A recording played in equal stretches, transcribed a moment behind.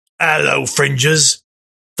Hello, fringers.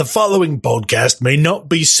 The following podcast may not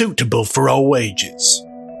be suitable for all ages.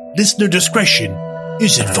 Listener discretion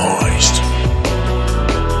is advised.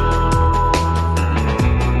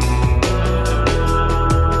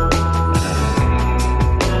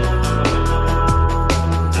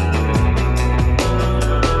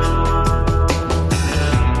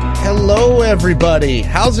 Hello, everybody.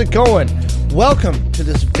 How's it going? Welcome to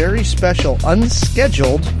this very special,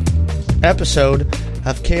 unscheduled episode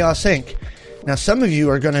of Chaos Inc. Now, some of you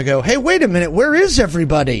are going to go, hey, wait a minute, where is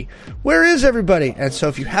everybody? Where is everybody? And so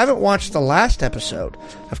if you haven't watched the last episode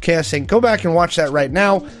of Chaos Inc., go back and watch that right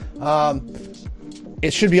now.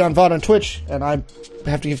 It should be on VOD on Twitch, and I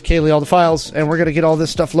have to give Kaylee all the files, and we're going to get all this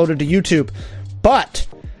stuff loaded to YouTube. But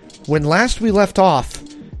when last we left off,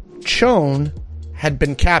 Chone had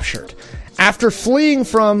been captured. After fleeing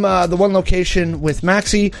from the one location with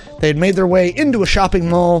Maxie, they had made their way into a shopping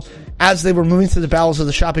mall. As they were moving through the bowels of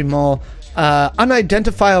the shopping mall,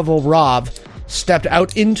 unidentifiable Rob stepped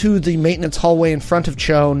out into the maintenance hallway in front of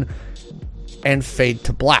Chone and fade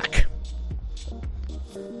to black.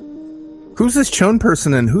 Who's this Chone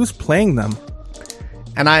person and who's playing them?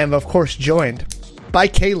 And I am, of course, joined by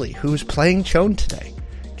Kaylee, who's playing Chone today.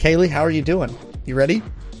 Kaylee, how are you doing? You ready?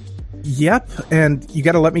 Yep, and you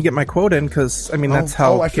got to let me get my quote in because, I mean, that's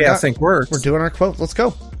how Chaos Inc. works. We're doing our quote. Let's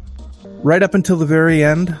go. Right up until the very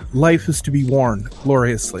end, life is to be worn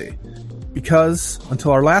gloriously. Because,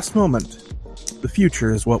 until our last moment, the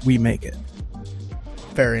future is what we make it.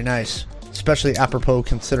 Very nice. Especially apropos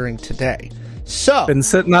considering today. So, been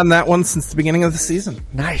sitting on that one since the beginning of the season.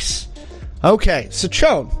 Nice. Okay, so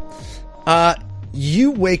Chone,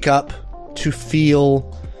 you wake up to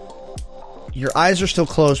feel your eyes are still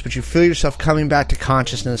closed, but you feel yourself coming back to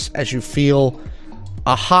consciousness as you feel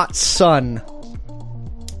a hot sun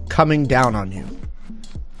coming down on you,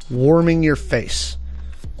 warming your face.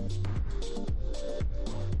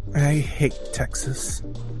 I hate Texas.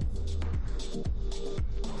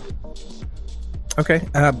 Okay,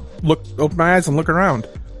 open my eyes and look around.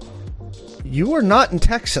 You are not in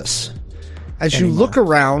Texas. As you look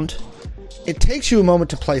around, it takes you a moment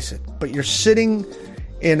to place it, but you're sitting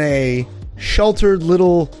in a sheltered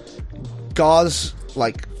little gauze,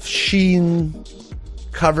 like sheen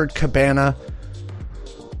covered cabana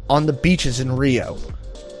on the beaches in Rio.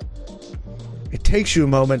 It takes you a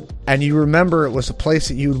moment, and you remember it was a place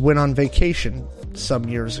that you went on vacation some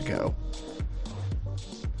years ago.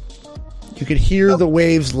 You could hear the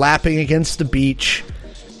waves lapping against the beach.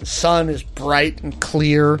 The sun is bright and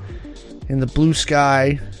clear in the blue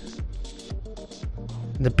sky.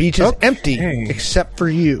 And the beach is empty except for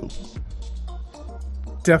you.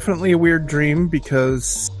 Definitely a weird dream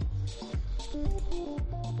because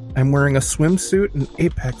I'm wearing a swimsuit and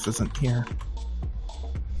Apex isn't here.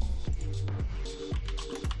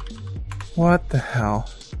 What the hell?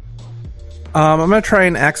 I'm gonna try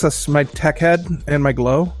and access my tech head and my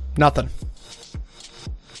glow. Nothing.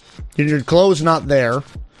 Your glow is not there,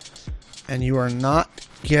 and you are not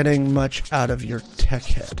getting much out of your tech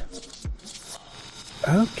head.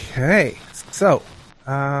 Okay, so,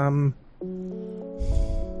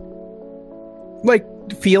 like,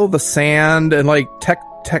 feel the sand and, like, check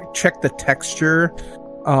the texture,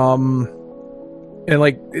 and,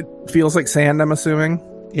 like, it feels like sand, I'm assuming.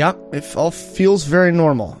 Yeah, it all feels very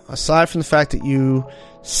normal, aside from the fact that you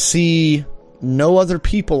see no other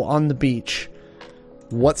people on the beach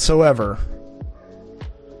whatsoever.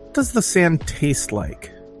 What does the sand taste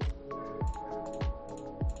like?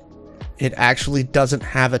 It actually doesn't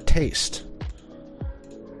have a taste.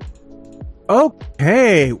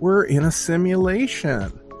 Okay, we're in a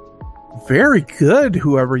simulation. Very good,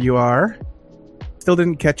 whoever you are. Still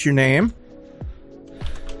didn't catch your name.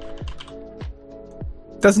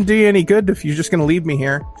 Doesn't do you any good if you're just going to leave me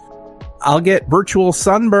here. I'll get virtual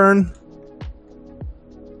sunburn.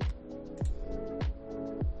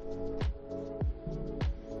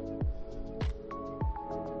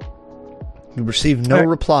 You receive no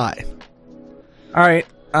reply. Alright,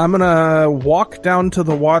 I'm gonna walk down to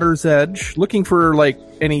the water's edge, looking for, like,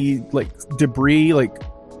 any, like, debris, like,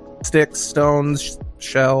 sticks, stones,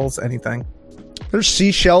 shells, anything. There's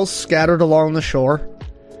seashells scattered along the shore.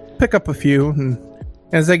 Pick up a few, and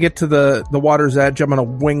as I get to the water's edge, I'm gonna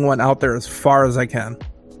wing one out there as far as I can.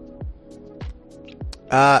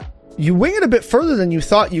 You wing it a bit further than you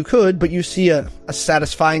thought you could, but you see a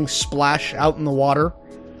satisfying splash out in the water.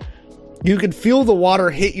 You can feel the water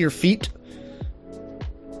hit your feet.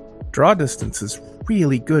 Draw distance is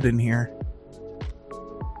really good in here.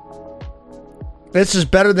 This is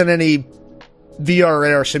better than any VR or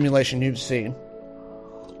AR simulation you've seen.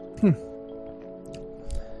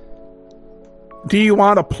 Do you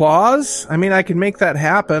want applause? I mean, I can make that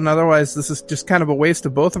happen. Otherwise, this is just kind of a waste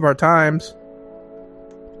of both of our times.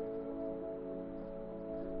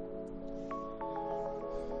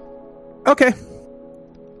 Okay.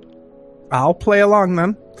 I'll play along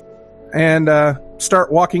then. And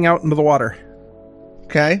start walking out into the water.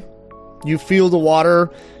 Okay. You feel the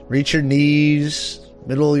water reach your knees,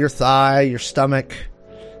 middle of your thigh, your stomach.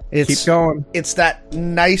 Keep going. It's that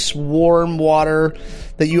nice warm water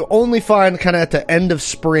that you only find kind of at the end of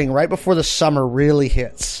spring, right before the summer really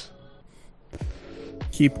hits.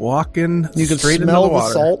 Keep walking. You can straight smell into the the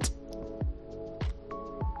salt.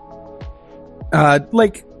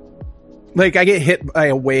 Like I get hit by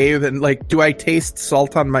a wave, and like, do I taste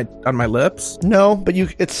salt on my lips? No, but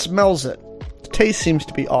it smells it. The taste seems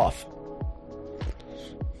to be off.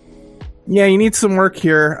 Yeah, you need some work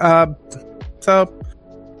here.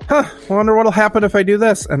 Wonder what'll happen if I do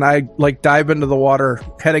this. And I like dive into the water,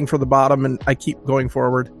 heading for the bottom, and I keep going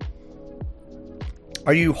forward.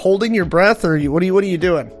 Are you holding your breath, or what are you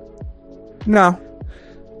doing? No.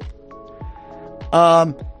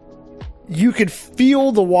 You could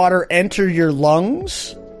feel the water enter your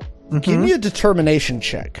lungs. Mm-hmm. Give me a determination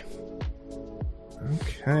check.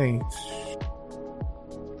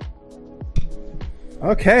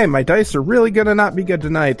 Okay, my dice are really gonna not be good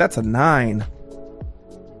tonight. That's a 9.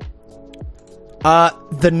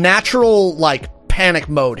 The natural, panic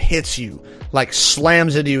mode hits you,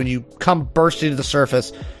 slams into you, and you come bursting to the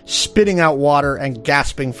surface, spitting out water and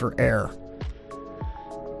gasping for air.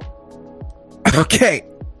 Okay.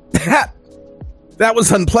 That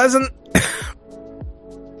was unpleasant.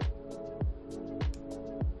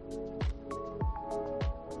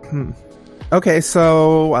 Okay,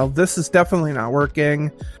 so this is definitely not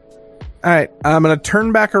working. All right, I'm going to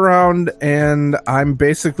turn back around, and I'm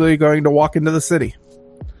basically going to walk into the city.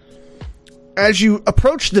 As you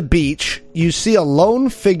approach the beach, you see a lone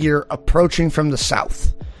figure approaching from the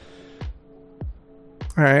south.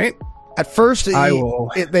 All right. At first,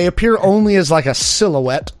 they appear only as a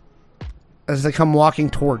silhouette as they come walking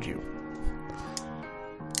toward you.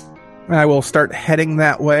 I will start heading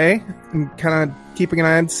that way and kind of keeping an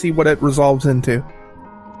eye on to see what it resolves into.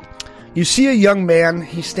 You see a young man.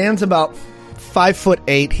 He stands about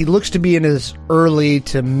 5'8". He looks to be in his early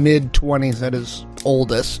to mid-20s at his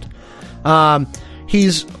oldest.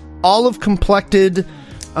 He's olive complected,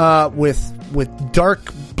 with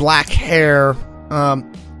dark black hair.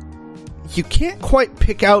 You can't quite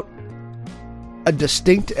pick out a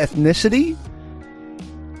distinct ethnicity.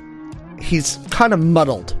 He's kind of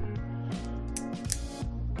muddled.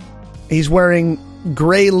 He's wearing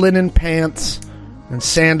gray linen pants and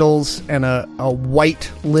sandals and a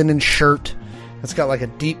white linen shirt that's got a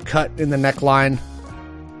deep cut in the neckline.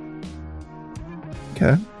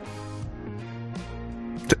 Okay.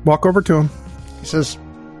 Walk over to him. He says,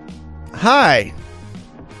 "Hi."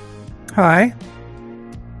 Hi.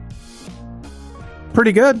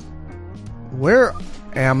 Pretty good. Where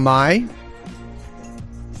am I?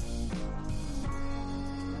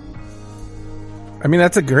 I mean,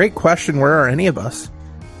 that's a great question. Where are any of us?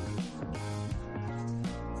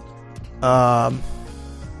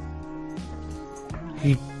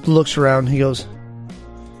 He looks around. He goes,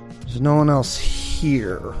 "There's no one else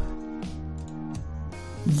here."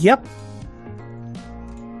 Yep.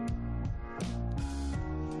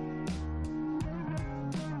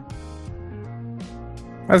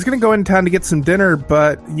 I was going to go in town to get some dinner,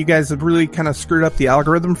 but you guys have really kind of screwed up the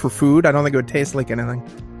algorithm for food. I don't think it would taste like anything.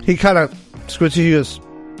 He kind of squints at you and goes,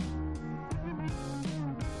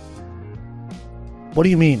 "What do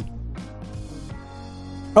you mean?"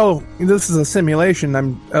 Oh, this is a simulation.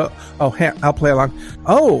 I'll play along.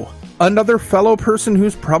 Oh, another fellow person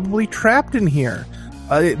who's probably trapped in here.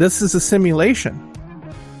 This is a simulation.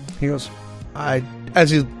 He goes, as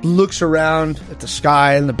he looks around at the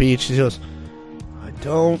sky and the beach, he goes, I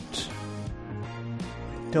don't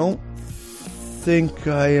think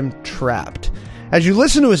I am trapped. As you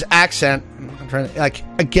listen to his accent, I'm trying to,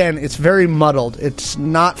 again, it's very muddled. It's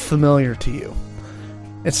not familiar to you.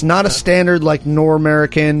 It's not a standard nor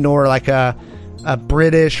American nor a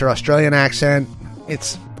British or Australian accent.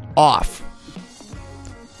 It's off.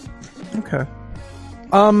 Okay.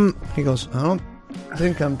 He goes, I don't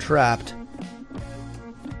think I'm trapped.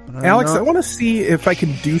 Alex, I want to see if I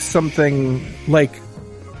can do something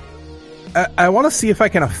I want to see if I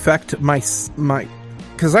can affect my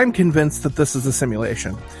because I'm convinced that this is a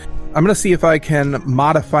simulation. I'm going to see if I can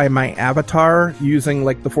modify my avatar using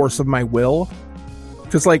the force of my will.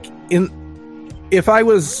 Because if I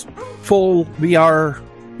was full VR,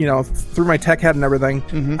 through my tech head and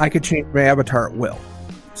everything, I could change my avatar at will.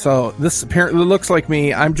 So this apparently looks like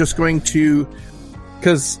me. I'm just going to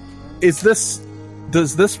Because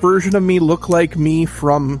does this version of me look like me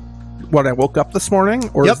from when I woke up this morning?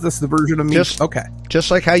 Or Yep. is this the version of me? Okay. Just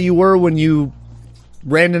like how you were when you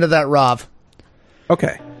ran into that Rav.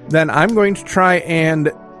 Okay. Then I'm going to try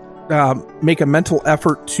and make a mental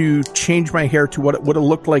effort to change my hair to what it would have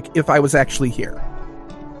looked like if I was actually here.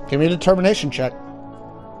 Give me a determination check.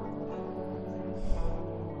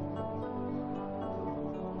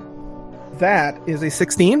 That is a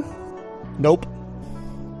 16. Nope.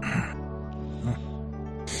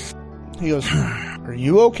 He goes, are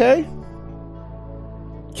you okay?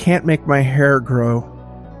 Can't make my hair grow.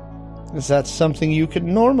 Is that something you could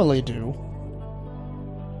normally do?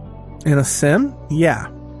 In a sim? Yeah.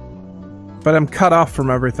 But I'm cut off from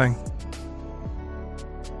everything.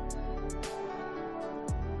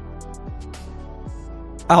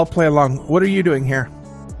 I'll play along. What are you doing here?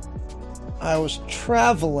 I was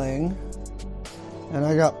traveling, and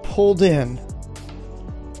I got pulled in,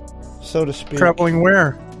 so to speak. Traveling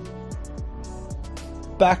where?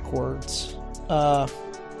 Backwards.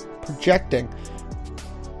 Projecting.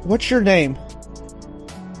 What's your name?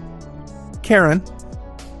 Karen.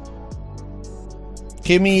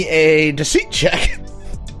 Give me a deceit check.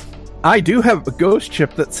 I do have a ghost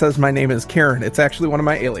chip that says my name is Karen. It's actually one of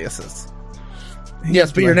my aliases. Yes,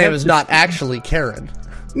 but Do your I name have is to- not actually Karen.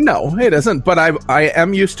 No, it isn't. But I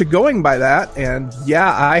am used to going by that, and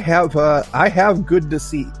yeah, I have good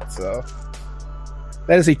deceit. So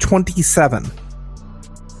that is a 27.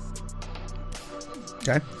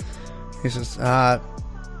 Okay. He says,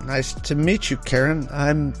 nice to meet you, Karen.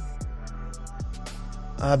 I'm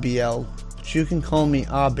Abiel, but you can call me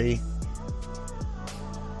Abi.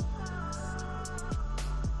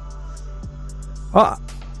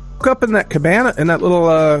 Look up in that cabana, in that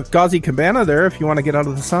little gauzy cabana there, if you want to get out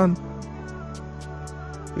of the sun.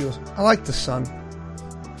 He goes, I like the sun.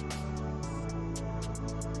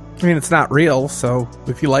 I mean, it's not real, so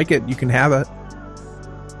if you like it, you can have it.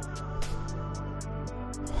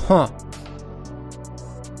 Huh.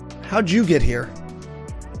 How'd you get here?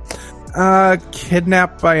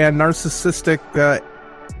 Kidnapped by a narcissistic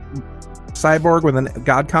cyborg with a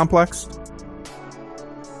god complex.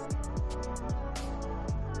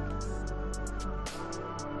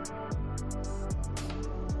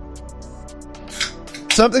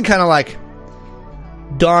 Something kind of like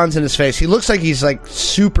dawns in his face. He looks like he's like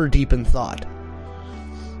super deep in thought.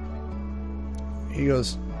 He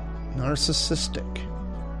goes, narcissistic.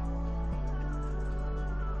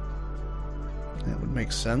 That would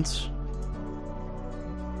make sense.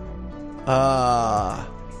 I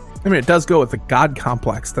mean, it does go with the god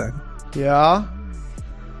complex thing. Yeah.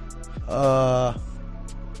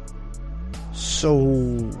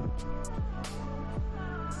 So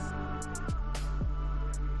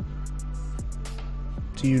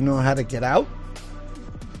do you know how to get out?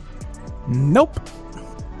 Nope.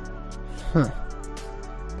 Huh.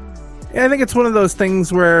 Yeah, I think it's one of those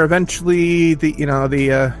things where eventually the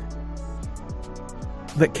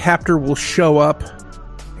captor will show up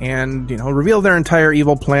and, reveal their entire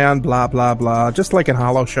evil plan, blah, blah, blah, just like in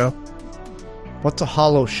Hollow Show. What's a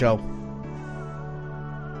hollow show?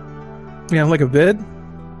 Yeah, like a vid?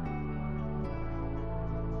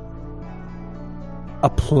 A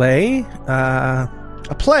play?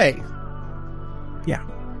 A play. Yeah.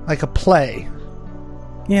 Like a play.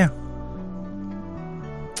 Yeah.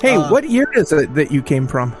 Hey, what year is it that you came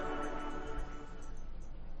from?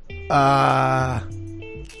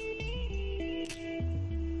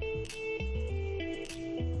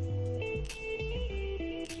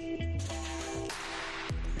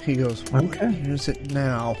 He goes, Okay. What year is it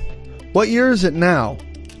now? What year is it now?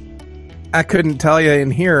 I couldn't tell you in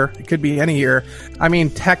here. It could be any year. I mean,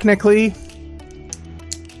 technically,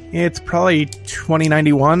 it's probably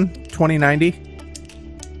 2091, 2090.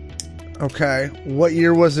 Okay. What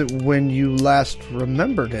year was it when you last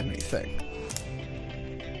remembered anything?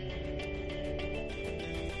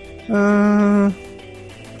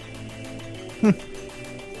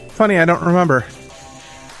 Funny, I don't remember.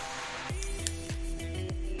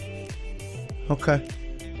 Okay.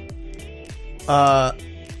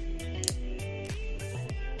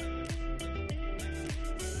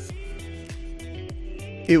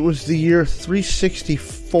 It was the year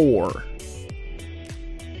 364.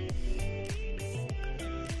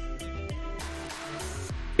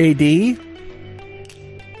 AD?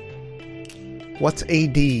 What's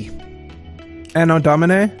AD? Anno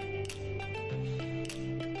Domine?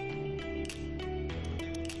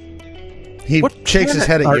 He What shakes his planet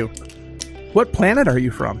head at are- you. What planet are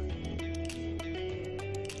you from?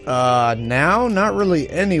 Now? Not really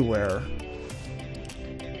anywhere.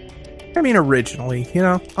 I mean, originally,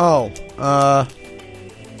 Oh,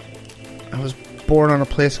 I was born on a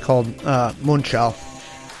place called Munchal.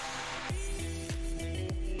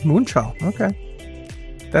 Munchal,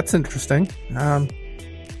 okay. That's interesting.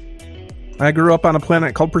 I grew up on a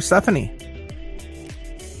planet called Persephone.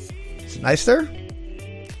 It's nice there?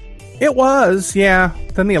 It was, yeah.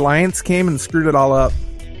 Then the Alliance came and screwed it all up.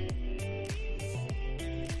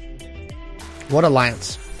 What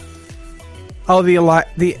alliance? Oh, the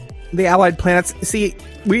Allied planets. See,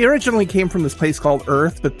 we originally came from this place called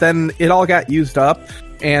Earth, but then it all got used up,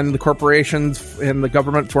 and the corporations and the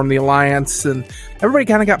government formed the Alliance, and everybody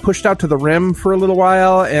kind of got pushed out to the rim for a little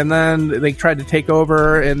while, and then they tried to take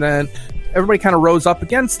over, and then everybody kind of rose up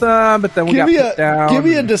against them, but then we got put down. Give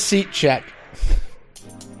me a deceit check.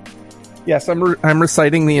 Yes, I'm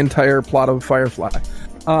reciting the entire plot of Firefly.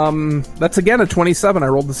 That's again a 27. I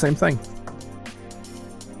rolled the same thing.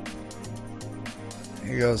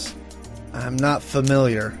 He goes, I'm not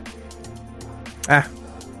familiar.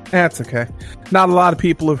 That's okay. Not a lot of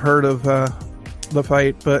people have heard of the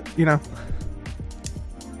fight, but, you know.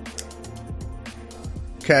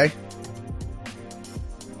 Okay.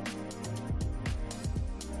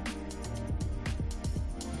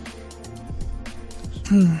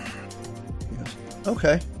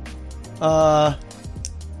 Okay.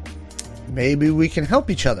 Maybe we can help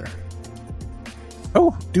each other.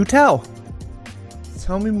 Oh, do tell.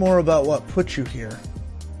 Tell me more about what put you here.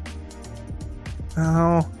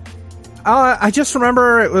 I just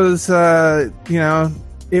remember it was,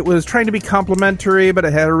 it was trying to be complimentary, but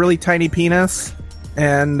it had a really tiny penis,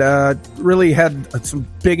 and really had some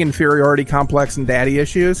big inferiority complex and daddy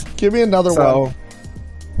issues. Give me another one.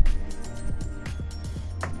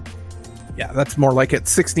 Yeah, that's more like it.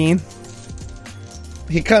 16.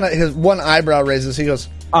 He kind of, his one eyebrow raises. He goes,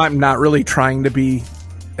 I'm not really trying to be,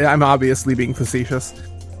 I'm obviously being facetious.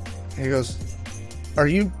 He goes, are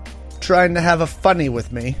you trying to have a funny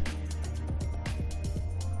with me?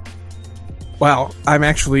 Well, I'm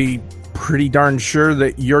actually pretty darn sure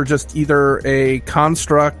that you're just either a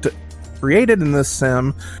construct created in this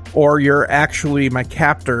sim, or you're actually my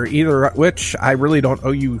captor, either which I really don't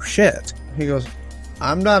owe you shit. He goes,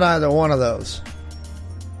 I'm not either one of those.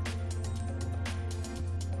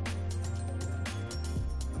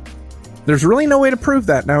 There's really no way to prove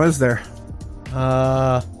that now, is there?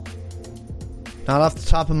 Not off the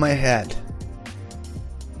top of my head.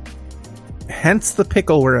 Hence the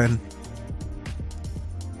pickle we're in.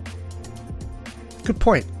 Good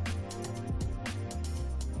point.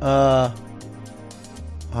 Alright.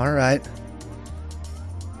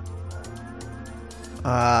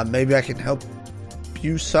 Maybe I can help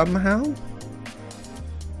you somehow?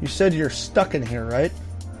 You said you're stuck in here, right?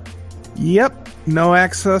 Yep. No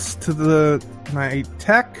access to my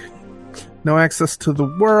tech. No access to the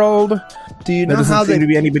world. Do you know there how doesn't seem to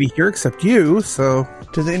be anybody here except you, so...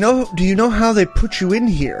 Do you know how they put you in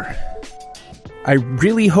here? I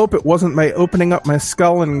really hope it wasn't by opening up my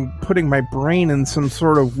skull and putting my brain in some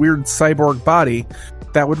sort of weird cyborg body.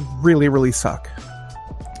 That would really, really suck.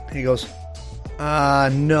 He goes,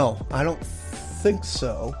 no, I don't think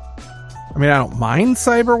so. I mean, I don't mind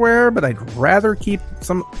cyberware, but I'd rather keep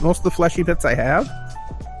most of the fleshy bits I have.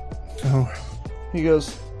 So he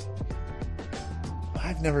goes,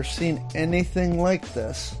 I've never seen anything like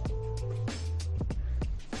this.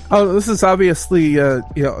 Oh, this is obviously,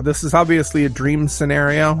 this is obviously a dream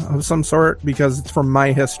scenario of some sort because it's from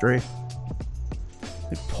my history.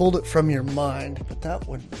 They pulled it from your mind, but that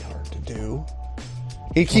wouldn't be hard to do.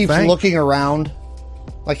 He keeps looking around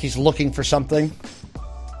like he's looking for something.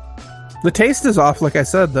 The taste is off, like I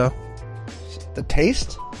said, though. The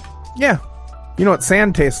taste? Yeah. You know what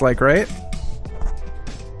sand tastes like, right?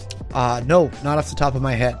 No, not off the top of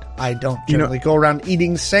my head. I don't generally go around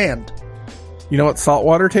eating sand. You know what salt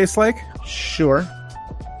water tastes like? Sure.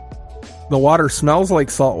 The water smells like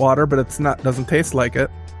salt water, but doesn't taste like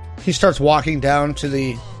it. He starts walking down to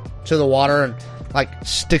the water and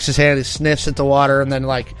sticks his hand, he sniffs at the water, and then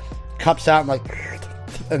cups out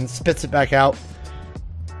and spits it back out.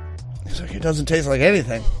 He's like, it doesn't taste like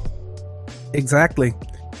anything. Exactly.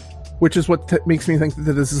 Which is what makes me think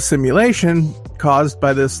that this is a simulation caused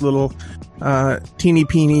by this little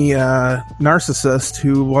teeny-peeny narcissist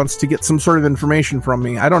who wants to get some sort of information from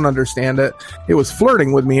me. I don't understand it. It was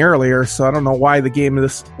flirting with me earlier, so I don't know why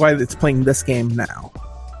why it's playing this game now.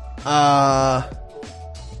 I'm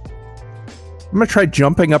gonna try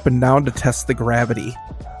jumping up and down to test the gravity.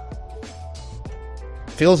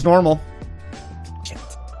 Feels normal. Shit.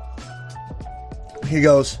 He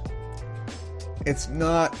goes, it's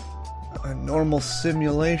not a normal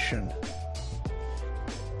simulation.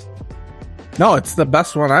 No, it's the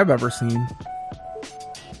best one I've ever seen.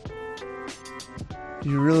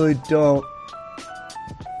 You really don't.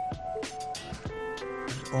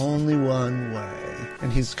 There's only one way.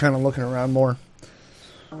 And he's kind of looking around more.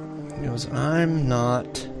 He goes, I'm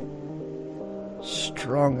not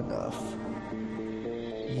strong enough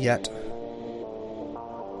yet.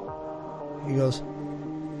 He goes,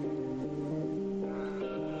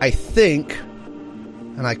 I think,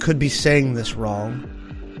 and I could be saying this wrong.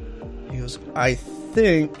 He goes, I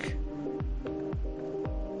think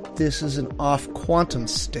this is an off-quantum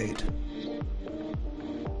state.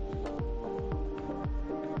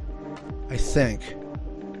 I think.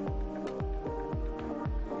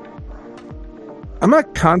 I'm going to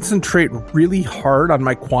concentrate really hard on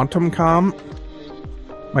my Quantum-Com.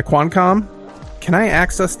 My Quancom. Can I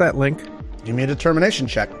access that link? Give me a determination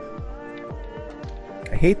check.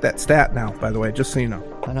 I hate that stat now, by the way, just so you know.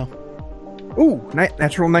 I know. Ooh,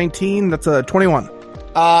 natural 19. That's a 21.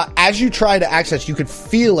 As you try to access, you could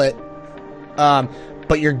feel it,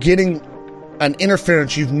 but you're getting an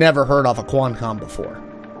interference you've never heard off a Quancom before.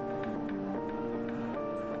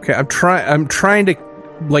 Okay, I'm trying to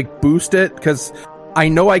like boost it because I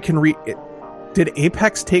know I can read. Did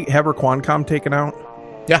Apex have her Quancom taken out?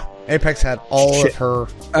 Yeah, Apex had all of her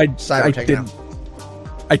cyber taken out.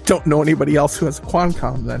 I don't know anybody else who has a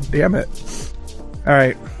Quancom then. Damn it. All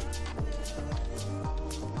right.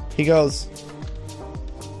 He goes,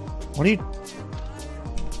 What are you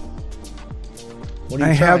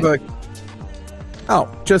trying?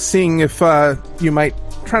 Just seeing if you might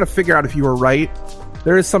try to figure out if you were right.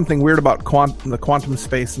 There is something weird about the quantum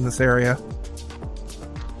space in this area.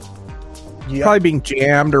 Yep. Probably being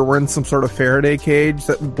jammed, or we're in some sort of Faraday cage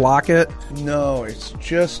that would block it. No, it's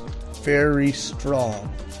just very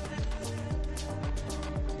strong.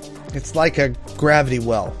 It's like a gravity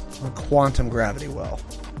well, a quantum gravity well.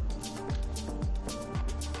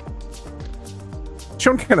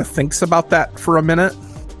 Sean kind of thinks about that for a minute.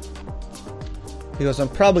 He goes, I'm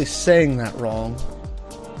probably saying that wrong,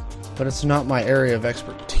 but it's not my area of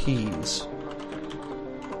expertise.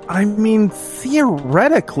 I mean,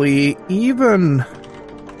 theoretically, even...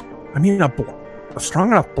 I mean, a strong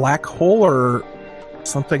enough black hole or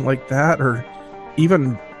something like that, or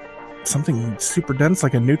even something super dense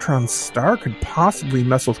like a neutron star could possibly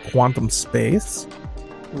mess with quantum space.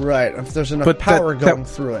 Right, if there's enough power going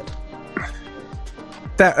through it.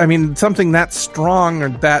 I mean, something that strong or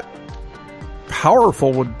that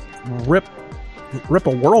powerful would rip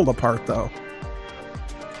a world apart, though.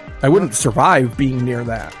 I wouldn't survive being near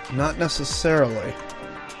that. Not necessarily.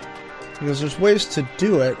 Because there's ways to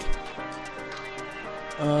do it.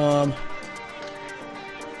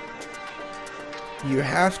 You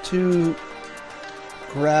have to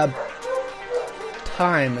grab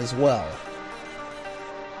time as well.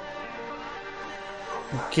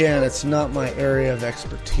 Again, it's not my area of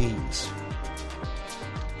expertise.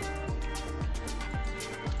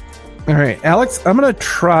 All right, Alex, I'm going to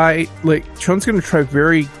try, Sean's going to try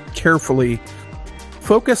very carefully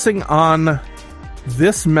focusing on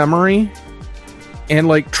this memory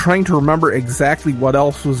and, trying to remember exactly what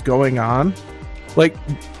else was going on. They're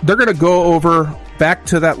going to go over back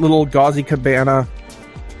to that little gauzy cabana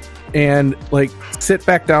and, sit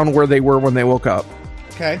back down where they were when they woke up.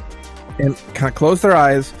 Okay. And kind of close their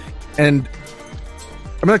eyes, and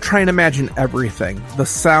I'm going to try and imagine everything. The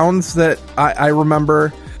sounds that I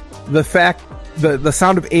remember, the fact, the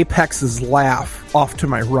sound of Apex's laugh off to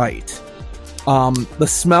my right, the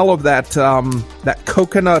smell of that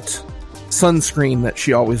coconut sunscreen that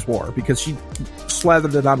she always wore because she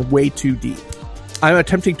slathered it on way too deep. I'm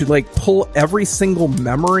attempting to pull every single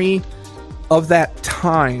memory of that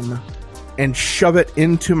time and shove it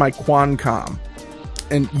into my Quancom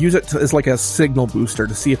and use it as a signal booster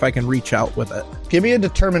to see if I can reach out with it. Give me a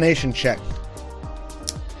determination check.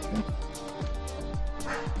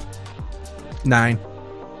 9.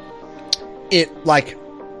 It's like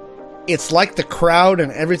the crowd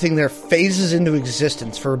and everything there phases into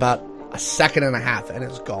existence for about a second and a half and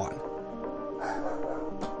it's gone.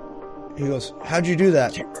 He goes, how'd you do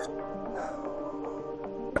that?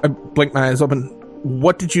 I blinked my eyes open.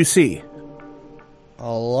 What did you see?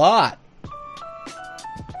 A lot.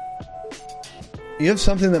 You have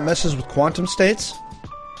something that messes with quantum states?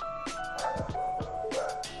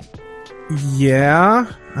 Yeah,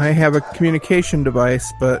 I have a communication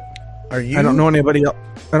device, but I don't know anybody else.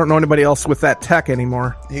 I don't know anybody else with that tech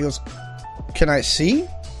anymore. He goes, can I see?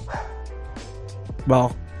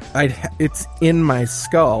 Well, it's in my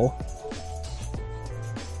skull.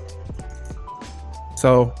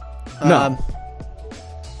 So, no.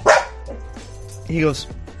 He goes,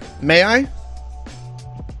 may I?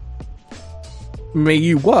 May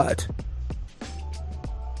you what?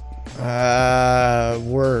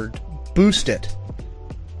 Word. Boost it.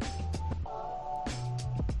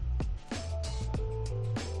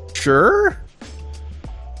 Sure.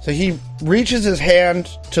 So he reaches his hand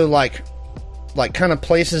to like kind of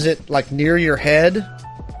places it like near your head,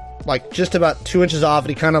 like just about 2 inches off, and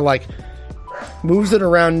he kind of like moves it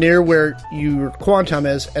around near where your quantum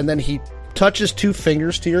is, and then he touches 2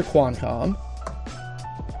 fingers to your quantum.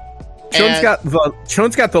 Chone's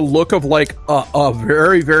got the look of like a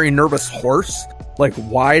very, very nervous horse, like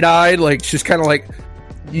wide-eyed, like she's kind of like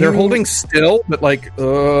they're holding still, but like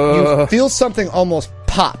you feel something almost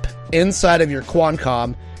pop inside of your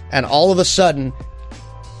quantum, and all of a sudden,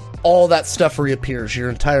 all that stuff reappears, your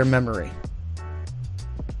entire memory.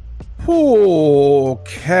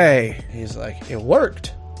 Okay. He's like, it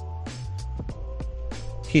worked.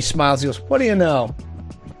 He smiles. He goes, what do you know?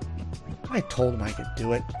 I told him I could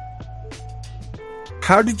do it.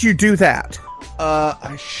 How did you do that?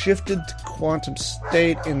 I shifted to quantum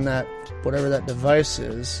state in that, whatever that device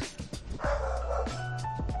is,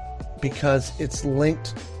 because it's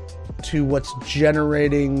linked to what's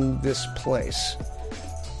generating this place.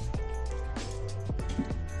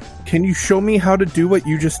 Can you show me how to do what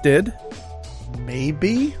you just did?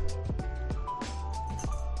 Maybe.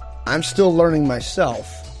 I'm still learning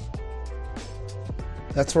myself.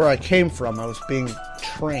 That's where I came from. I was being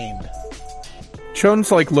trained.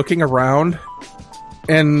 Chone's like looking around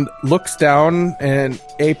and looks down, and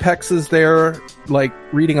Apex is there, like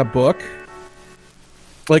reading a book,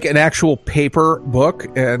 like an actual paper book,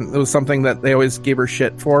 and it was something that they always gave her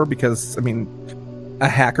shit for because, I mean, a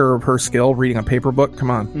hacker of her skill reading a paper book,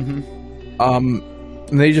 come on. Mm-hmm.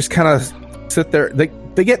 And they just kind of sit there.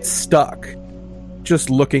 They get stuck just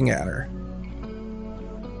looking at her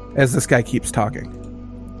as this guy keeps talking.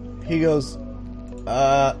 He goes,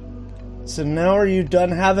 so now are you done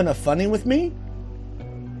having a funny with me?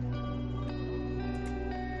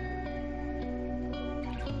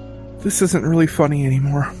 This isn't really funny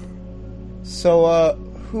anymore. So,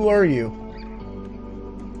 who are you?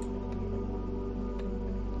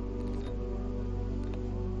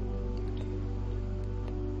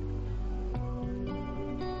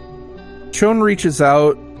 Chone reaches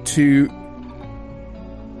out to...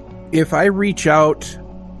 If I reach out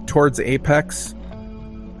towards Apex,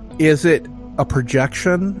 is it a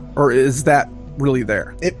projection, or is that really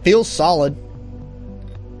there? It feels solid.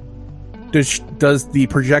 Does the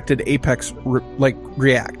projected Apex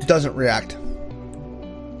react? Doesn't react.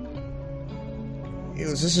 He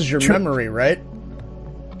goes, this is your memory, right?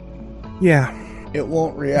 Yeah. It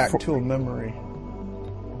won't react to a memory.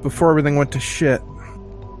 Before everything went to shit.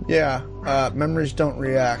 Yeah, memories don't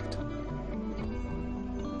react.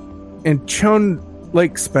 And Chone,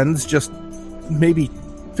 like, spends just maybe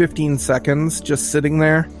 15 seconds just sitting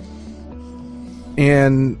there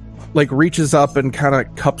and, like, reaches up and kind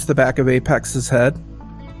of cups the back of Apex's head.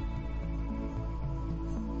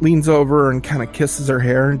 Leans over and kind of kisses her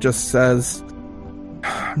hair and just says,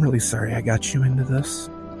 I'm really sorry I got you into this.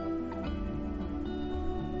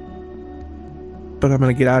 But I'm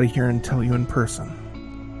going to get out of here and tell you in person.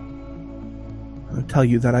 I'm going to tell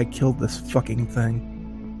you that I killed this fucking thing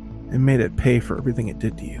and made it pay for everything it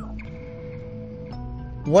did to you.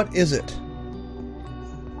 What is it?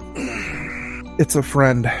 It's a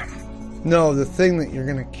friend. No, the thing that you're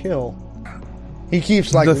gonna kill. He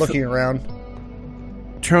keeps, like, looking around.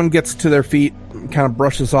 Chone gets to their feet, kind of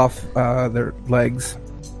brushes off their legs.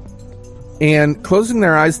 And closing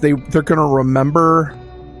their eyes, they're going to remember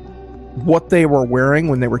what they were wearing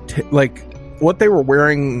when they were... what they were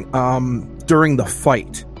wearing during the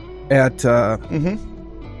fight at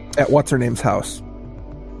what's-her-name's house.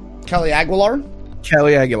 Kelly Aguilar?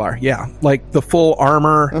 Kelly Aguilar, yeah. Like the full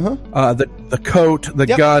armor, the coat, the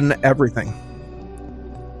gun, everything.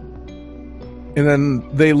 And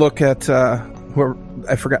then they look at whoever,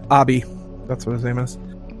 I forgot, Abi. That's what his name is.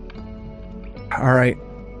 All right.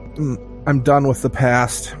 I'm done with the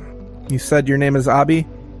past. You said your name is Abi?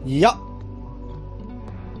 Yup.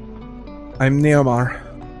 I'm Neomar.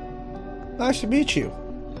 Nice to meet you.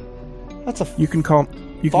 That's a you can call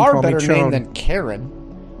far better me name Chone. than Karen.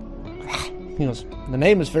 He goes, the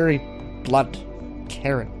name is very blunt.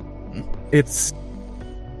 Karen. It's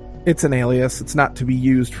an alias. It's not to be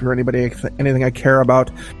used for anything I care about.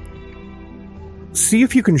 See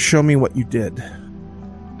if you can show me what you did.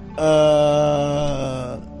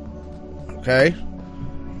 Okay.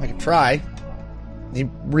 I can try. He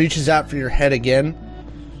reaches out for your head again.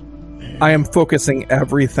 I am focusing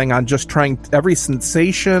everything on just trying every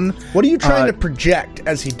sensation. What are you trying to project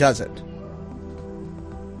as he does it?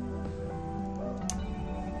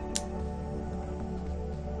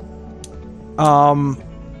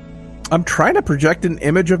 I'm trying to project an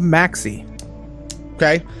image of Maxie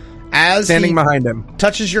Okay. As standing he behind him.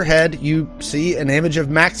 touches your head, you see an image of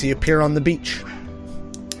Maxie appear on the beach.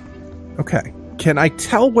 Okay. Can I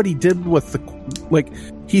tell what he did with the... Like,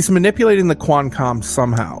 he's manipulating the Quancom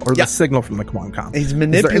somehow, or Yeah. the signal from the Quancom. He's Is there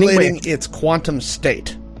any way- manipulating its quantum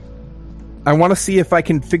state. I want to see if I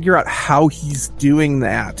can figure out how he's doing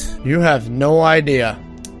that. You have no idea.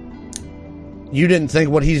 You didn't think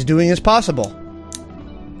what he's doing is possible.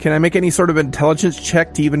 Can I make any sort of intelligence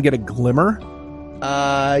check to even get a glimmer?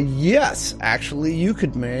 Yes. Actually, you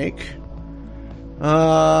could make...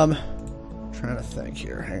 trying to think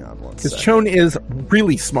here. Hang on one Because second. Chone is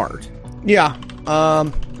really smart. Yeah.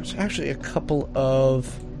 There's actually a couple of...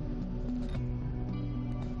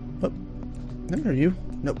 Oh, no, are you?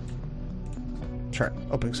 Nope. Try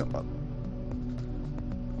opening something up.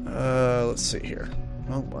 Let's see here.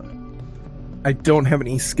 Wrong one. I don't have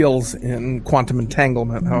any skills in quantum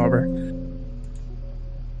entanglement, however.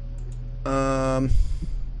 I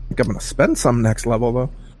think I'm going to spend some next level,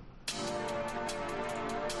 though.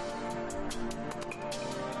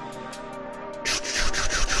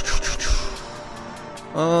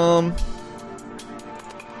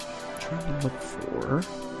 Trying to look for...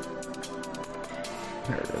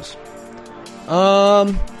 There it is.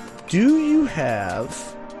 Do you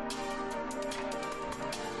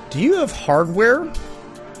have hardware?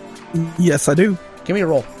 Yes, I do. Give me a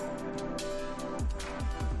roll.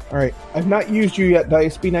 All right. I've not used you yet,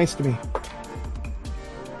 Dice. Be nice to me.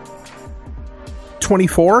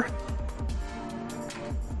 24?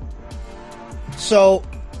 So,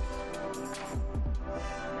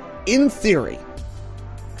 in theory,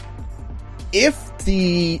 if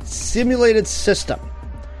the simulated system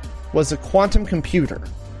was a quantum computer,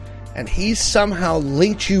 and he somehow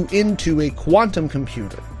linked you into a quantum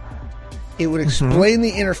computer, it would explain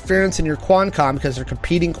the interference in your Quancom because they're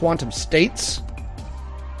competing quantum states,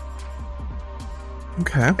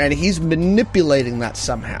 Okay. and he's manipulating that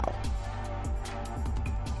somehow.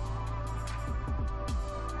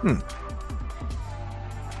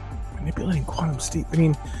 Manipulating quantum state. I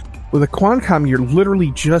mean, with a Quancom, you're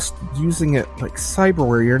literally just using it like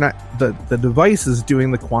cyberware. You're not... The device is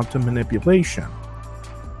doing the quantum manipulation.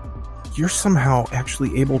 You're somehow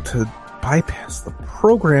actually able to bypass the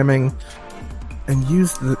programming and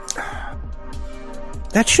use the...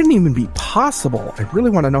 That shouldn't even be possible. I really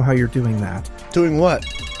want to know how you're doing that. Doing what?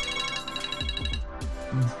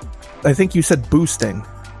 I think you said boosting.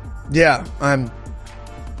 Yeah, I'm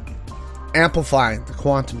amplifying the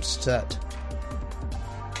quantum set.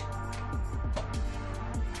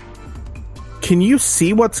 Can you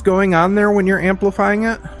see what's going on there when you're amplifying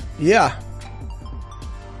it? Yeah.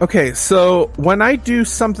 Okay, so when I do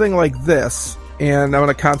something like this, and I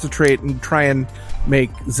want to concentrate and try and make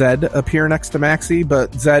Zed appear next to Maxie,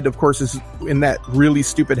 but Zed, of course, is in that really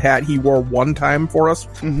stupid hat he wore one time for us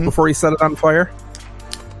before he set it on fire.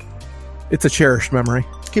 It's a cherished memory.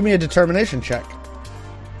 Give me a determination check.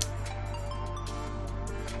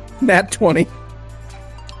 Nat 20.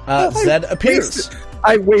 Zed appears.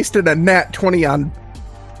 I wasted a nat 20 on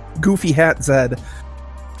Goofy Hat Zed.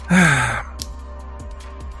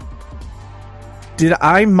 Did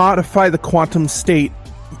I modify the quantum state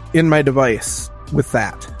in my device with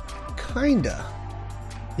that? Kinda.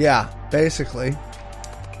 Yeah, basically.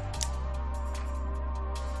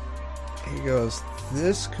 He goes,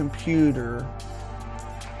 this computer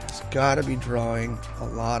has got to be drawing a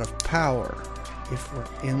lot of power if we're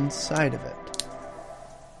inside of it.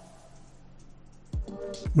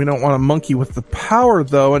 We don't want to monkey with the power,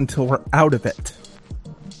 though, until we're out of it.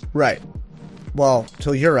 Right. Well,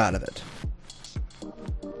 till you're out of it.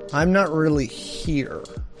 I'm not really here.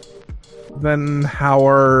 Then how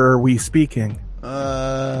are we speaking?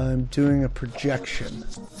 I'm doing a projection.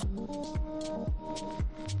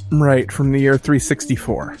 Right, from the year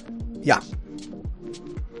 364. Yeah.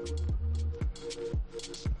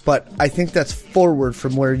 But I think that's forward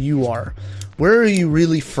from where you are. Where are you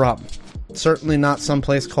really from? Certainly not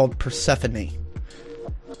someplace called Persephone.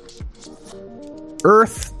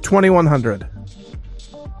 Earth 2100.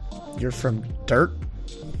 You're from dirt?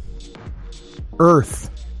 Earth.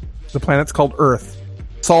 The planet's called Earth.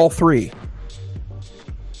 Sol 3.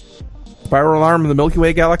 Spiral arm of the Milky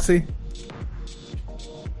Way galaxy.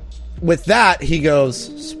 With that, he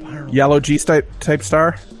goes, spiral Yellow G-type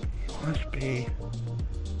star. must be.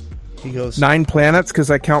 He goes, 9 planets, because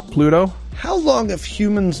I count Pluto. how long have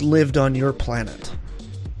humans lived on your planet?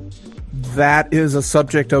 That is a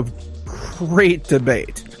subject of great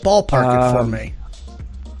debate. Ballpark it for me.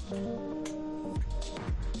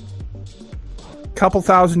 Couple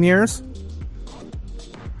thousand years.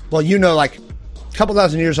 Well, you know, like A couple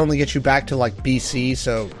thousand years only gets you back to like BC,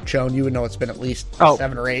 so Joan, you would know it's been at least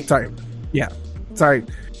 7 or 8. Sorry. Yeah. Sorry.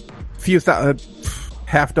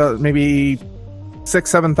 Half dozen, maybe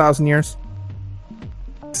 6,000-7,000 years.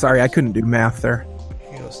 Sorry, I couldn't do math there.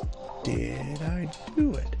 He goes, did I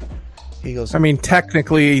do it? He goes, I mean,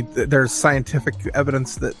 technically, there's scientific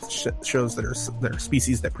evidence that shows there are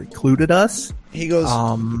species that precluded us. He goes,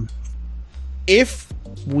 if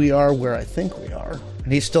we are where I think we are,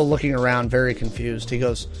 and he's still looking around very confused, he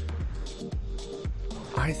goes,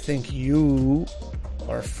 I think you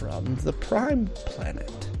are from the Prime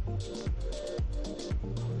Planet.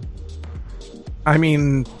 I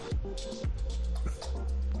mean,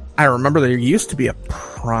 I remember there used to be a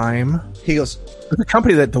Prime. He goes, the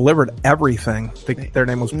company that delivered everything. Their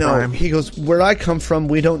name was Prime. No, he goes, where I come from,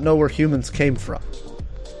 we don't know where humans came from.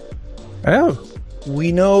 Oh.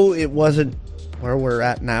 We know it wasn't where we're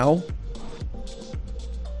at now.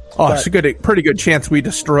 Oh, it's a pretty good chance we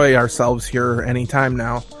destroy ourselves here anytime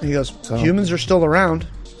now. He goes, humans are still around.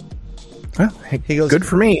 Well, hey, he goes, good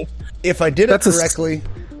for me. If I did it correctly,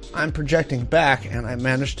 I'm projecting back, and I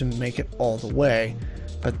managed to make it all the way.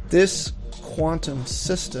 But this quantum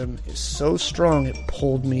system is so strong it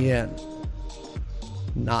pulled me in,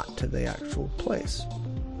 not to the actual place.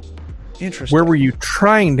 Interesting. Where were you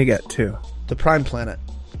trying to get to? The Prime Planet.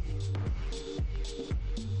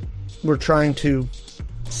 We're trying to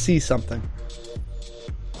see something.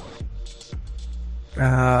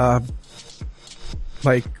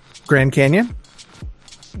 Like Grand Canyon?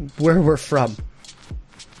 Where we're from.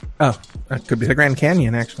 Oh, that could be the Grand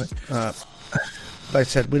Canyon, actually. Like I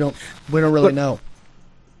said, we don't really know.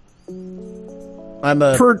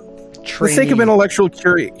 For the sake of intellectual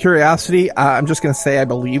curiosity, I'm just going to say I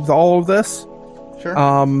believed all of this. Sure.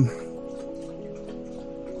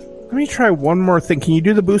 Let me try one more thing. Can you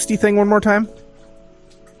do the boosty thing one more time?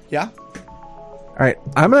 Yeah. All right.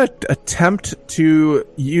 I'm going to attempt to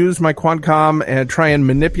use my Quantcom and try and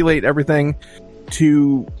manipulate everything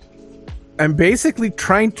to... I'm basically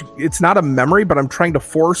trying to... It's not a memory, but I'm trying to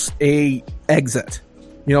force a exit.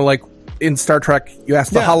 You know, like in Star Trek, you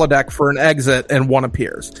ask the holodeck for an exit and one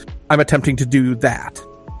appears. I'm attempting to do that.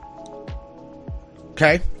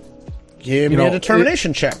 Okay. Give me a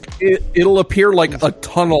determination check. It'll appear like a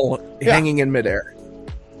tunnel hanging in midair.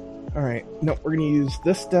 All right. No, we're going to use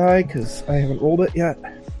this die because I haven't rolled it yet.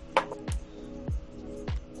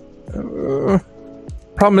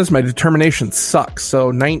 Problem is my determination sucks,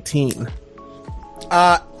 so 19.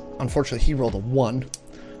 Unfortunately, he rolled a 1.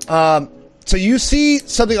 So you see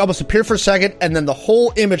something almost appear for a second, and then the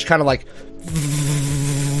whole image kind of like...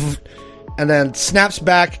 and then snaps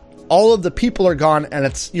back. All of the people are gone,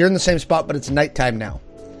 and you're in the same spot, but it's nighttime now.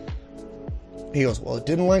 He goes, well, it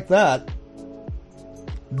didn't like that.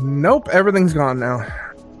 Nope, everything's gone now.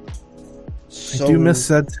 So, I do miss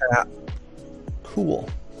said tap. Cool.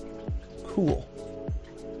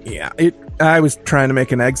 Yeah, I was trying to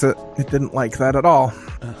make an exit. It didn't like that at all.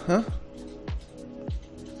 Uh-huh.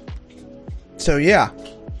 So, yeah.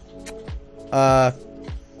 I'm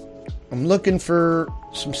looking for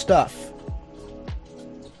some stuff.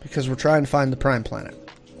 Because we're trying to find the Prime Planet.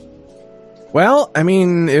 Well, I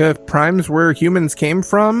mean, if Prime's where humans came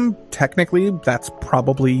from, technically, that's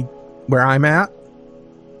probably where I'm at.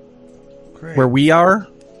 Great. Where we are.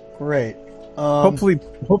 Great.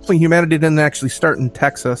 Hopefully humanity didn't actually start in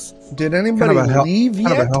Texas. Did anybody leave yet?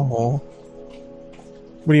 Kind of a hellhole.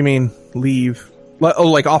 What do you mean, leave? Oh,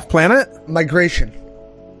 like off planet? Migration.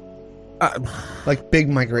 Like big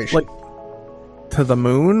migration. Like to the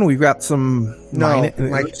moon? We've got some...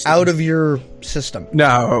 like out of your system.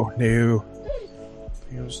 No.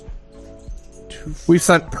 We've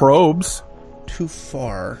sent probes. Too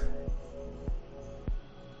far.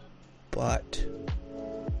 But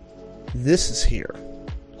this is here.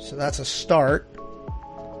 So that's a start.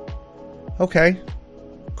 Okay.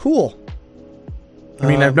 Cool. I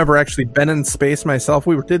mean, I've never actually been in space myself.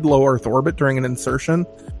 We did low Earth orbit during an insertion.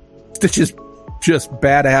 It's just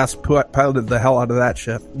badass piloted the hell out of that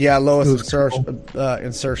ship. Yeah, lowest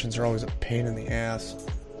insertions are always a pain in the ass.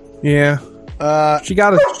 Yeah. She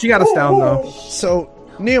got us down though. So,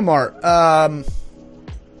 Neomar,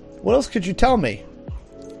 what else could you tell me?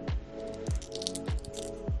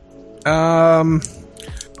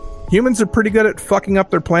 Humans are pretty good at fucking up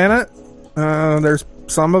their planet. There's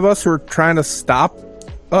some of us who are trying to stop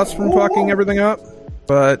us from fucking everything up,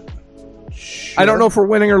 but sure. I don't know if we're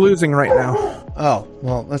winning or losing right now. Oh,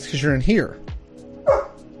 well, that's because you're in here.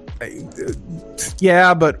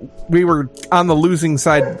 Yeah, but we were on the losing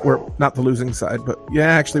side. We're not the losing side, but yeah,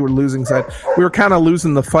 actually we're losing side. We were kind of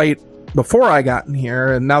losing the fight before I got in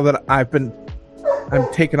here, and now that I'm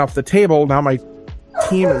taken off the table, now my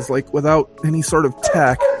team is like without any sort of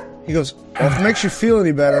tech. He goes, well, if it makes you feel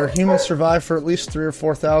any better, humans survive for at least 3,000 or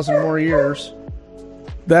 4,000 more years.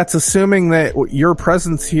 That's assuming that your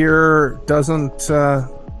presence here doesn't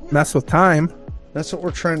mess with time. That's what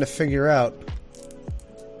we're trying to figure out.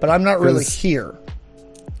 But I'm not really here.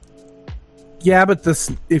 Yeah, but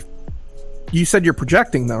if you said you're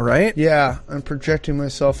projecting though, right? Yeah, I'm projecting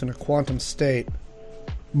myself in a quantum state.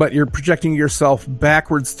 But you're projecting yourself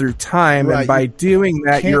backwards through time, Right, and by doing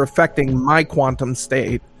that, can't- you're affecting my quantum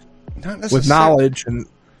state Not with necessarily. knowledge. And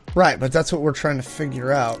Right, but that's what we're trying to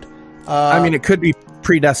figure out. I mean, it could be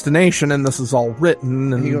predestination, and this is all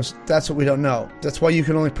written. And He goes, that's what we don't know. That's why you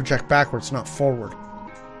can only project backwards, not forward.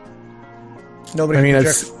 Nobody I mean, can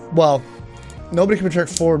project... Well, nobody can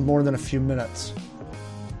project forward more than a few minutes.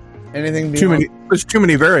 Anything beyond... there's too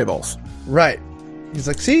many variables. Right. He's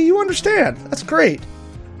like, see, you understand. That's great.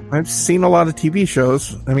 I've seen a lot of TV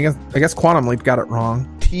shows. I mean, I guess Quantum Leap got it wrong.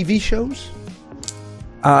 TV shows?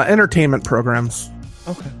 Entertainment programs.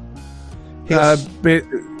 Okay. He goes,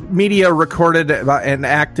 Media recorded and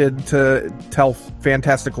acted to tell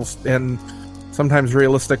fantastical and sometimes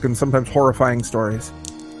realistic and sometimes horrifying stories.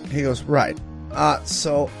 he goes, right.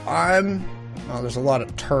 So I'm... Oh, there's a lot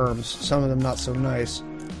of terms. Some of them not so nice.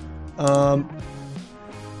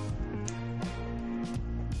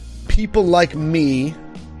 People like me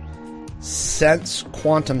sense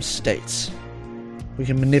quantum states. We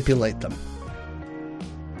can manipulate them.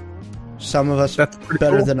 Some of us That's pretty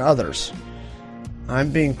better cool. than others.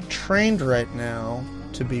 I'm being trained right now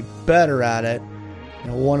to be better at it.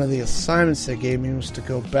 And one of the assignments they gave me was to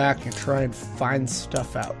go back and try and find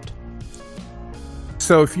stuff out.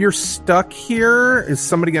 So if you're stuck here, is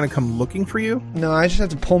somebody going to come looking for you? No, I just have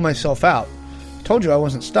to pull myself out. I told you I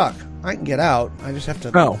wasn't stuck. I can get out. I just have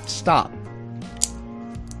to stop.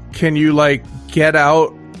 Can you, like, get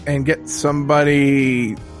out and get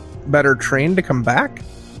somebody better trained to come back?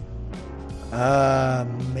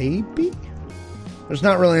 Maybe? There's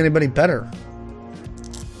not really anybody better.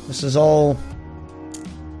 This is all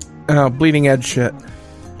Bleeding edge shit.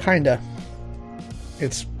 kinda.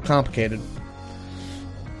 It's complicated.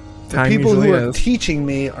 The Time people who usually are is. teaching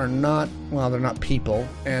me are not, well, they're not people,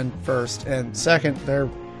 and first, and second, they're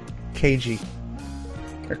cagey.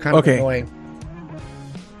 They're kind of Okay. annoying.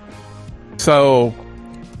 So,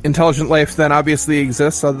 intelligent life then obviously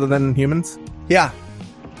exists other than humans? Yeah.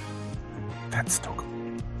 That's so cool.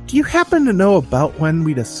 Do you happen to know about when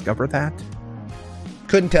we discovered that?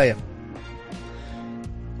 Couldn't tell you.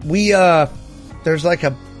 We, there's like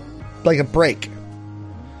a break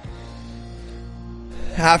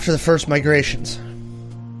after the first migrations.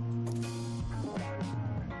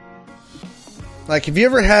 Like, have you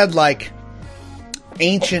ever had, like,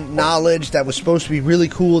 ancient knowledge that was supposed to be really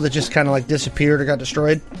cool that just kind of, like, disappeared or got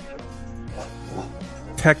destroyed?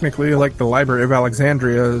 Technically, like the Library of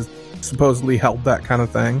Alexandria supposedly held that kind of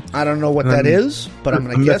thing. I don't know what that is, but I'm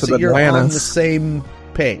going to the guess myth that of you're on Atlantis. the same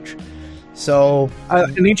page. So,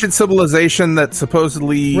 An ancient civilization that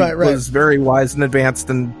supposedly Right. was very wise and advanced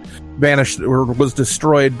and vanished or was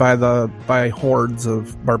destroyed by hordes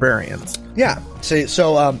of barbarians. yeah.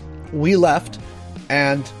 So we left,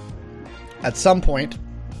 and at some point,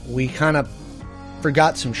 we kind of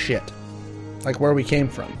forgot some shit. Like where we came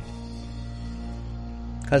from.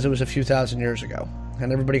 Because it was a few thousand years ago.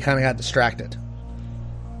 And everybody kind of got distracted.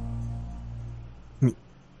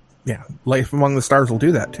 Yeah, life among the stars will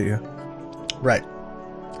do that to you. Right.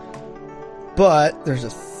 But there's a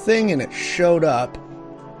thing, and it showed up,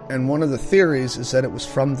 and one of the theories is that it was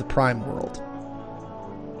from the Prime World.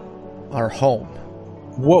 Our home.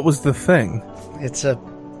 What was the thing? It's a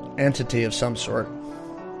entity of some sort.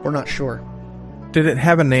 We're not sure. Did it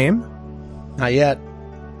have a name? Not yet.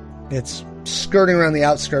 It's skirting around the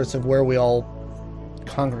outskirts of where we all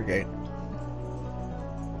congregate.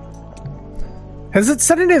 Has it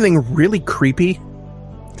said anything really creepy?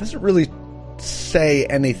 It doesn't really say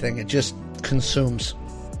anything. It just consumes.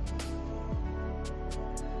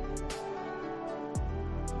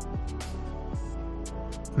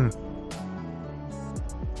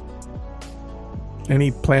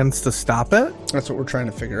 Any plans to stop it? That's what we're trying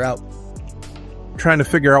to figure out. Trying to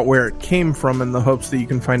figure out where it came from in the hopes that you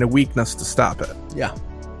can find a weakness to stop it. Yeah.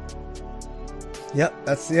 Yep,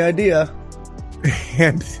 that's the idea.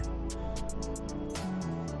 And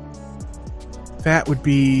that would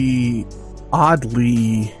be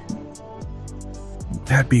oddly...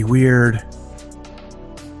 That'd be weird.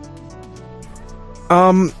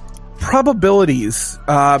 Probabilities.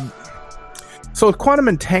 So with quantum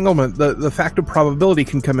entanglement, the fact of probability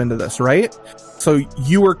can come into this, right? So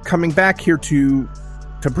you were coming back here to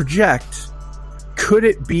project. Could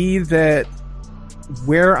it be that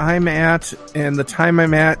where I'm at and the time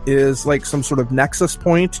I'm at is like some sort of nexus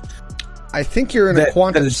point. I think you're in a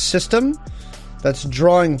quantum system that's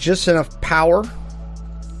drawing just enough power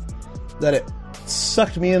that it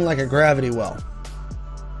sucked me in like a gravity well.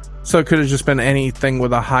 So it could have just been anything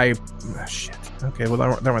with a high... shit. Okay, well, that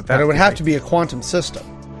went that. But it would have to be a quantum system.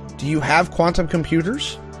 Do you have quantum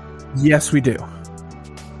computers? Yes, we do.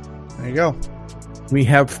 There you go. We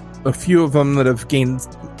have a few of them that have gained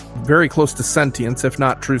very close to sentience, if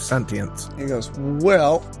not true sentience. He goes,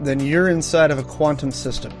 well, then you're inside of a quantum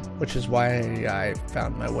system, which is why I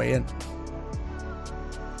found my way in.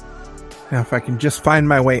 Now, if I can just find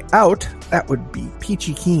my way out, that would be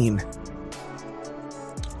peachy keen.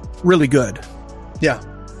 Really good. Yeah.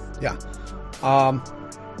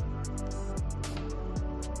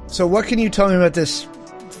 So what can you tell me about this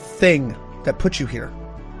thing that put you here?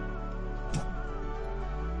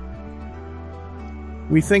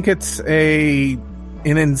 We think it's an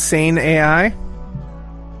insane AI.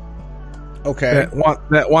 Okay.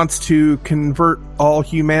 That wants to convert all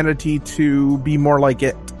humanity to be more like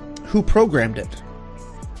it. Who programmed it?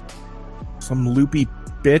 Some loopy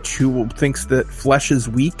bitch who thinks that flesh is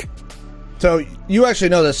weak. So you actually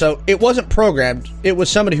know this. So it wasn't programmed. It was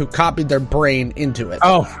somebody who copied their brain into it.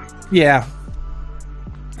 Oh, yeah.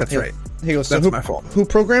 That's right. He goes, That's so my fault. Who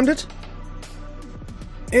programmed it?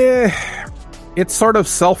 It's sort of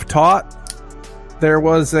self-taught. There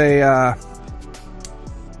was a...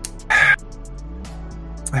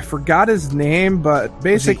 I forgot his name, but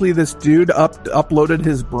basically this dude uploaded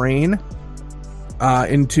his brain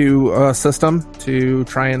into a system to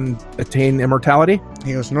try and attain immortality.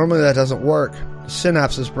 He goes, normally that doesn't work. The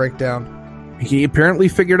synapses break down. He apparently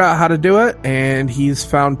figured out how to do it, and he's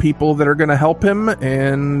found people that are going to help him,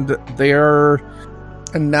 and they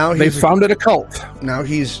founded a cult. Now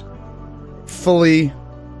he's fully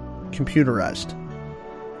computerized.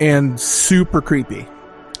 And super creepy.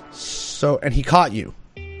 So, and he caught you.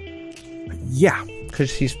 Yeah.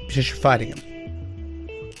 Because you're fighting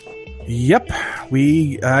him. Yep.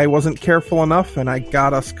 I wasn't careful enough, and I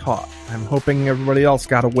got us caught. I'm hoping everybody else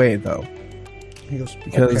got away, though. He goes,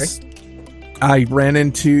 because okay. I ran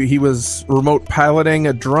into... He was remote piloting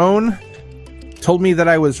a drone, told me that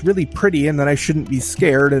I was really pretty and that I shouldn't be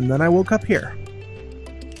scared, and then I woke up here.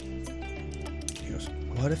 He goes,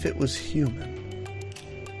 what if it was human?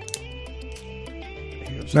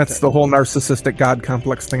 That's the whole narcissistic God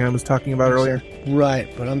complex thing I was talking about earlier. Right,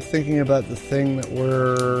 but I'm thinking about the thing that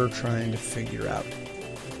we're trying to figure out.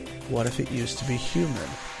 What if it used to be human?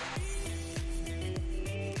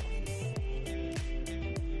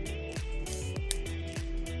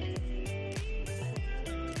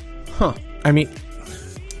 Huh. I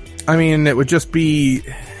mean, it would just be...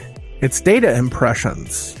 It's data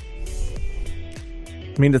impressions.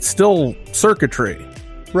 I mean, it's still circuitry.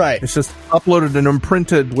 Right. It's just uploaded and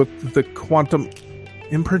imprinted with the quantum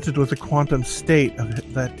state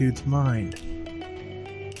of that dude's mind.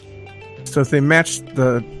 So if they matched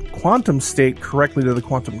the quantum state correctly to the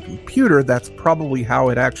quantum computer, that's probably how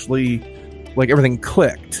it actually, like, everything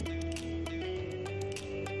clicked.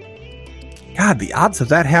 God, the odds of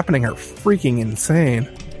that happening are freaking insane.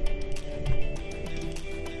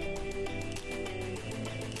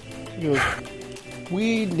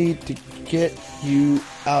 We need to get you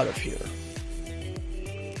out of here.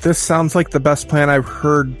 This sounds like the best plan I've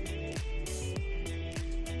heard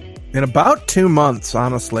in about 2 months,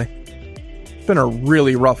 honestly. It's been a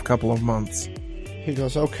really rough couple of months. He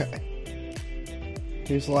goes, okay.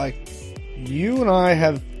 He's like, you and I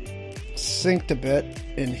have synced a bit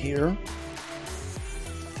in here.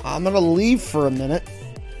 I'm going to leave for a minute,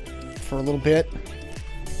 for a little bit,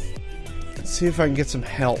 and see if I can get some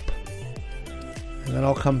help. And then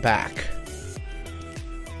I'll come back.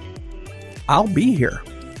 I'll be here.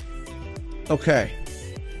 Okay.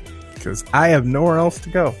 Because I have nowhere else to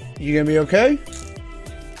go. You gonna be okay?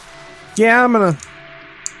 Yeah, I'm gonna...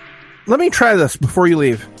 Let me try this before you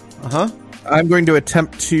leave. Uh-huh. I'm going to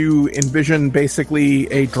attempt to envision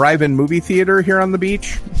basically a drive-in movie theater here on the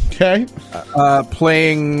beach. Okay.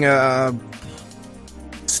 Playing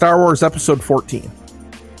Star Wars Episode 14.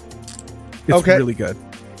 It's okay. Really good.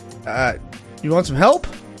 You want some help?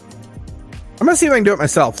 I'm going to see if I can do it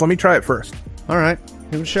myself. Let me try it first. All right.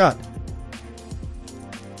 Give it a shot.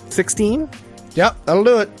 16? Yep, that'll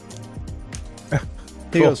do it.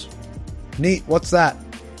 He Cool. goes, neat, what's that?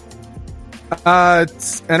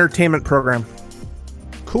 It's entertainment program.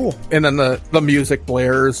 Cool. And then the music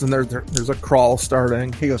blares, and there's a crawl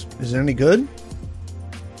starting. He goes, is it any good?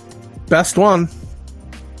 Best one.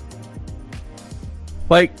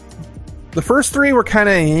 Like, The first three were kind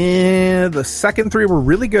of the second three were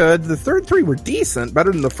really good. The third three were decent,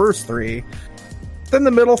 better than the first three. Then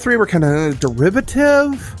the middle three were kind of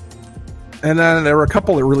derivative. And then there were a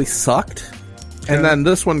couple that really sucked. Okay. And then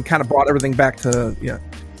this one kind of brought everything back to, you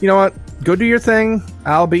know what? Go do your thing.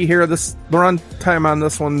 I'll be here. The run time on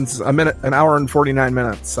this one's an hour and 49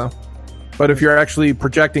 minutes. So, but if you're actually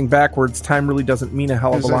projecting backwards, time really doesn't mean a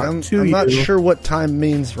hell of a lot to you. I'm not sure what time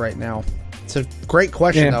means right now. It's a great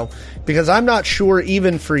question, though, because I'm not sure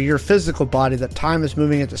even for your physical body that time is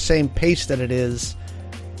moving at the same pace that it is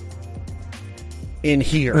in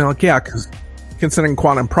here. Well, yeah, because considering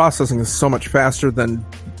quantum processing is so much faster than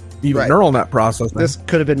even neural net processing. This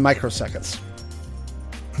could have been microseconds.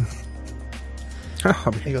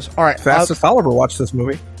 He goes, all right. Fastest I'll ever watch this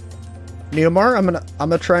movie. Neomar, I'm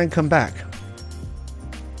gonna try and come back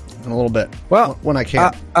in a little bit. Well, when I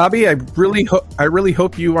can. Abby, I really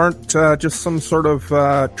hope you aren't just some sort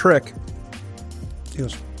of trick. He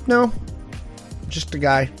goes, no, just a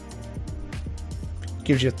guy.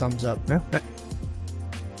 Gives you a thumbs up. Yeah.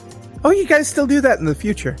 Oh, you guys still do that in the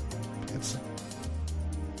future?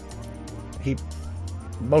 He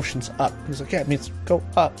motions up. He's like, yeah, it means go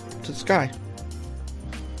up to the sky.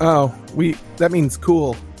 Oh, that means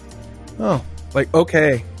cool. Oh. Like,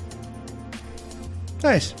 okay.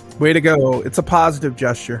 Nice. Way to go. It's a positive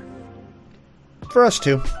gesture. For us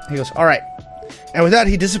too. He goes, all right. And with that,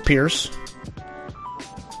 he disappears.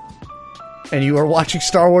 And you are watching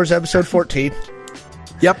Star Wars Episode 14.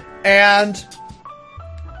 Yep. And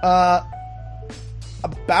about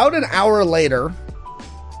an hour later,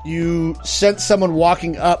 you sense someone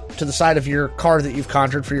walking up to the side of your car that you've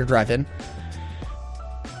conjured for your drive-in.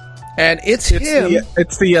 And it's him.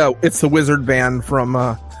 It's the wizard band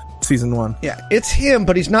from season 1. Yeah, it's him,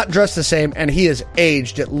 but he's not dressed the same, and he has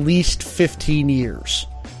aged at least 15 years.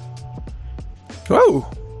 Oh.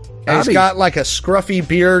 And he's got like a scruffy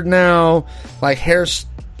beard now, like hair's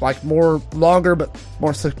like more longer but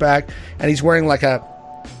more slicked back, and he's wearing like a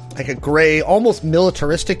gray, almost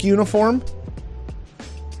militaristic uniform.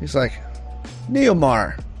 He's like,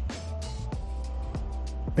 Neomar.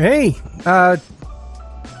 Hey,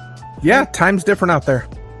 yeah, time's different out there.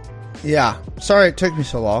 Yeah, sorry it took me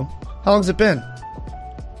so long. How long's it been?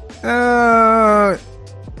 I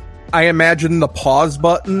imagine the pause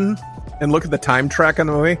button and look at the time track on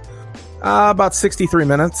the movie. About 63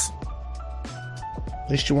 minutes. At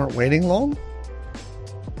least you weren't waiting long?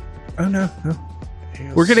 Oh, no.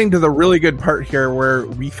 We're getting to the really good part here where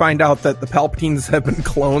we find out that the Palpatines have been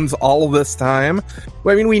clones all this time.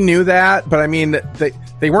 Well, I mean, we knew that, but I mean,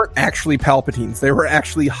 they weren't actually Palpatines. They were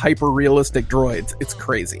actually hyper-realistic droids. It's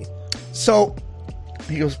crazy. So,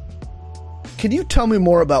 he goes, can you tell me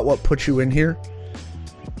more about what put you in here?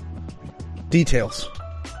 Details.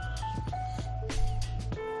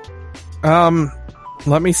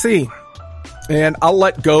 Let me see. And I'll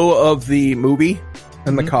let go of the movie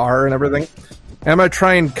and the car and everything. And I'm going to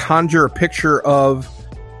try and conjure a picture of,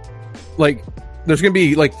 like, there's going to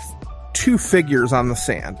be, like, 2 figures on the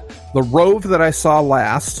sand. The Rove that I saw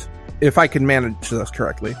last, if I can manage this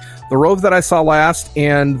correctly. The Rove that I saw last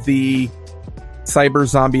and the cyber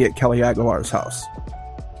zombie at Kelly Aguilar's house.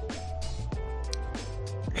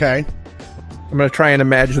 Okay. I'm going to try and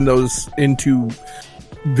imagine those into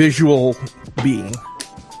visual being.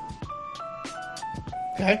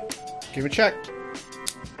 Okay. Give it a check.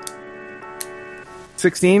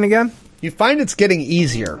 16 again? You find it's getting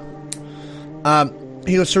easier.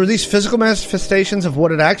 He goes, so are these physical manifestations of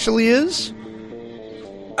what it actually is?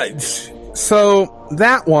 So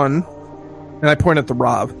that one, and I point at the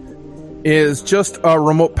Rov, is just a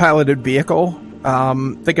remote piloted vehicle.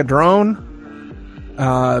 Think a drone.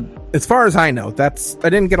 As far as I know, I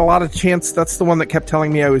didn't get a lot of chance. That's the one that kept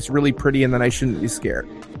telling me I was really pretty and that I shouldn't be scared.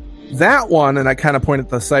 That one, and I kind of point at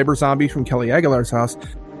the cyber zombie from Kelly Aguilar's house.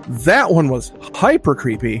 That one was hyper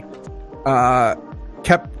creepy.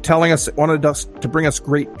 Kept telling us it wanted us to bring us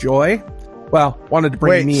great joy. Well, wanted to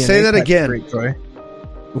bring me. Say that again. Great joy.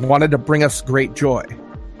 Wanted to bring us great joy.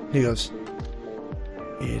 He goes,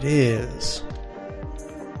 it is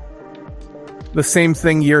the same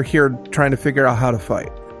thing you're here trying to figure out how to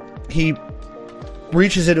fight. He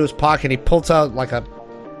reaches into his pocket. He pulls out like a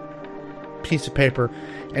piece of paper,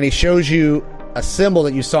 and he shows you a symbol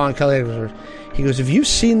that you saw in Kelly Aguilar. He goes, have you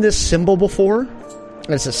seen this symbol before? And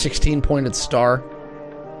it's a 16-pointed star.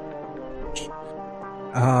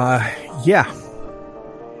 Yeah.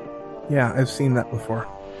 Yeah, I've seen that before.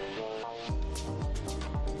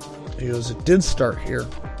 He goes, it did start here.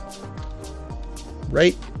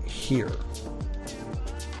 Right here.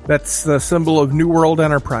 That's the symbol of New World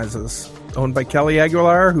Enterprises, owned by Kelly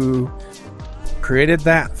Aguilar, who created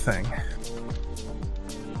that thing.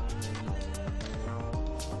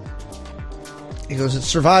 He goes, it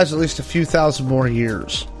survives at least a few thousand more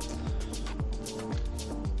years.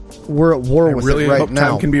 We're at war with it right hope now.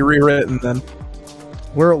 Time can be rewritten then.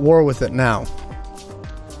 We're at war with it now.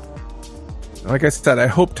 Like I said, I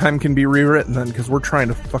hope time can be rewritten then, because we're trying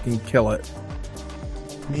to fucking kill it.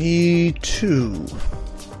 Me too.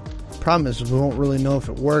 Problem is, we won't really know if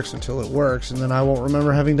it works until it works, and then I won't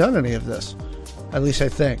remember having done any of this. At least I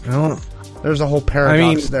think. Well, there's a whole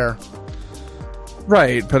paradox there.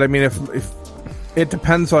 Right, but I mean, if it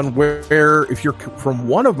depends on where, if you're from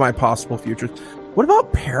one of my possible futures, what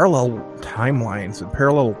about parallel timelines and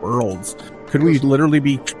parallel worlds? Could we literally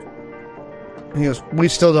be... He goes, we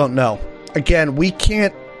still don't know. Again, we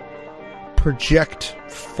can't project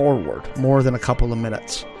forward more than a couple of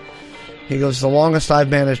minutes. He goes, the longest I've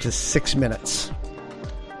managed is 6 minutes.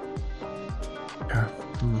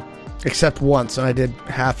 Except once, and I did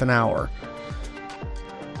half an hour.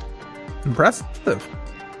 Impressive.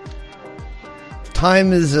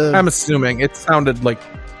 Time is a... I'm assuming. It sounded like...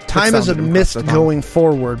 Time is a mist going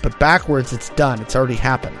forward, but backwards it's done. It's already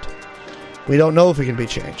happened. We don't know if it can be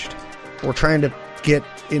changed. We're trying to get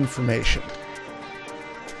information.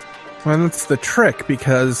 Well, that's the trick,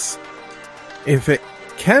 because if it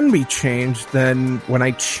can be changed, then when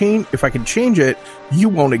I change, if I can change it, you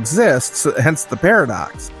won't exist, so hence the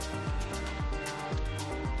paradox.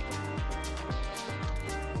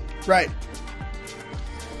 Right.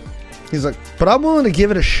 He's like, but I'm willing to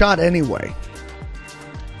give it a shot anyway.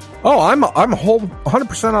 Oh, I'm whole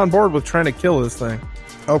 100% on board with trying to kill this thing.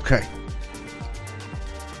 Okay.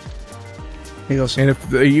 He goes, and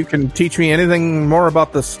if you can teach me anything more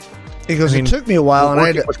about this, he goes, it took me a while, and I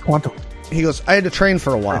had to, quantum. He goes, I had to train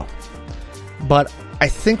for a while, but I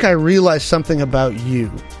think I realized something about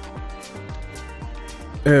you.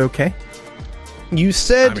 Okay. You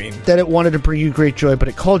said that it wanted to bring you great joy, but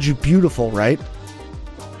it called you beautiful, right?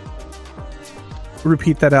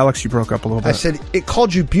 Repeat that, Alex. You broke up a little bit. I said, it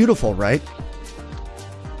called you beautiful, right?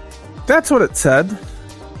 That's what it said.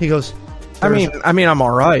 He goes, I mean, I'm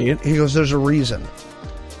all right. He goes, there's a reason.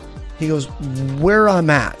 He goes, where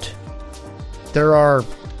I'm at, there are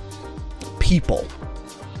people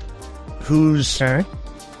whose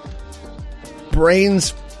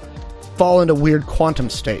brains fall into weird quantum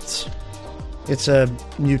states. It's a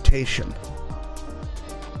mutation.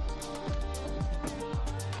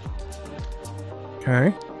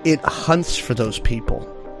 Okay. It hunts for those people.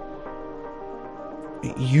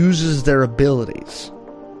 It uses their abilities.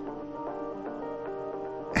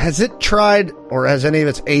 Has it tried, or has any of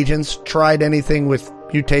its agents tried anything with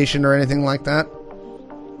mutation or anything like that?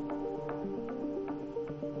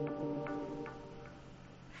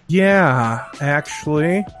 Yeah,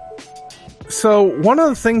 actually. So, one of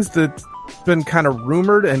the things that's been kind of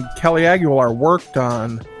rumored and Kelly Aguilar worked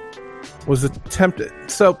on was attempted.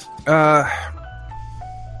 So,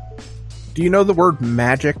 do you know the word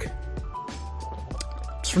magic?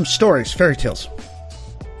 It's from stories, fairy tales.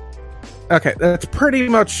 Okay, that's pretty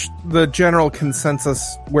much the general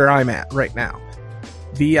consensus where I'm at right now.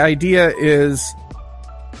 The idea is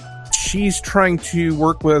she's trying to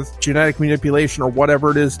work with genetic manipulation or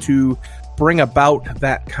whatever it is to bring about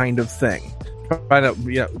that kind of thing.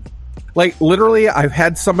 Like, literally, I've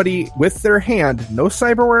had somebody with their hand, no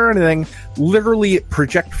cyberware or anything, literally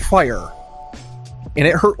project fire. And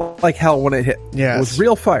it hurt like hell when it hit. Yes. It was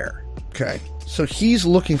real fire. Okay. So he's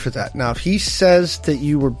looking for that. Now, if he says that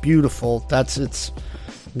you were beautiful, that's its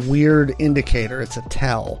weird indicator. It's a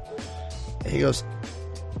tell. He goes,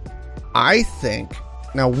 I think...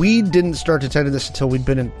 Now, we didn't start detecting this until we'd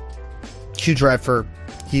been in Q-Drive for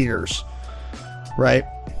years. Right?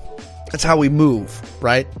 That's how we move,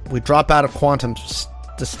 right? We drop out of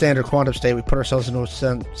the standard quantum state. We put ourselves into a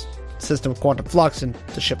system of quantum flux, and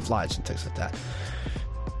the ship flies and things like that.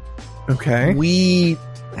 Okay. We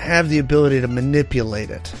have the ability to manipulate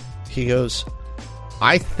it. He goes,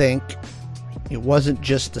 I think it wasn't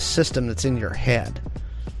just the system that's in your head.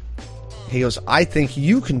 He goes, I think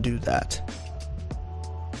you can do that.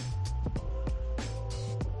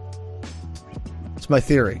 It's my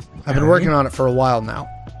theory. I've been working on it for a while now.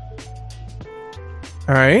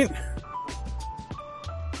 All right.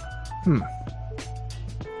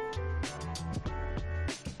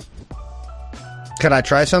 Can I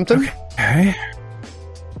try something? Okay.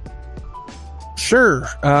 Sure.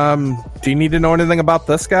 Do you need to know anything about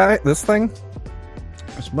this thing?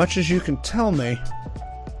 As much as you can tell me.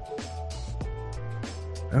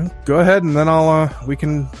 Go ahead, and then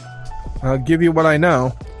I'll give you what I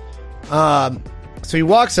know. So he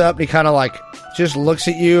walks up and he kind of like just looks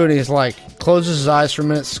at you, and he's like closes his eyes for a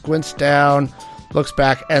minute, squints down, looks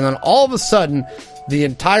back, and then all of a sudden the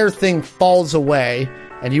entire thing falls away,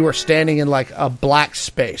 and you are standing in like a black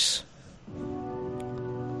space.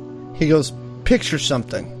 He goes, picture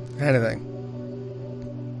something. Anything.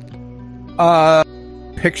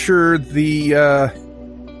 Picture the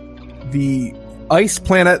ice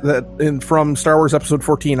planet that from Star Wars Episode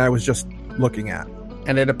 14 I was just looking at.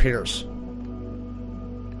 And it appears.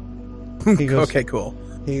 He goes, okay, cool.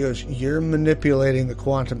 He goes, you're manipulating the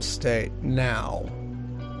quantum state now.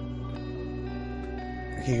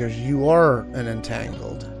 He goes, you are an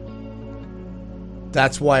entangled.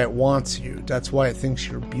 That's why it wants you. That's why it thinks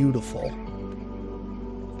you're beautiful.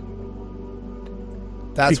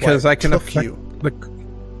 That's because why I can affect you.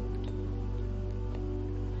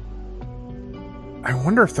 I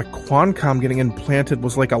wonder if the Quancom getting implanted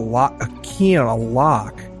was like a key on a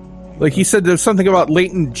lock. Like he said, there's something about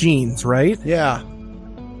latent genes, right? Yeah.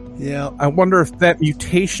 Yeah. I wonder if that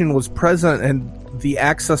mutation was present and the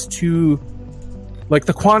access to, like,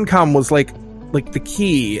 the Quancom was like the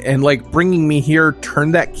key, and like bringing me here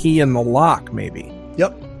turned that key in the lock, maybe.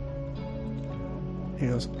 Yep. He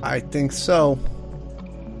goes, I think so.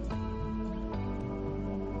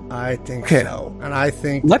 I think so. And I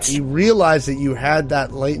think he realized that you had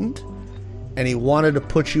that latent, and he wanted to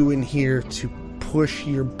put you in here to push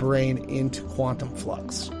your brain into quantum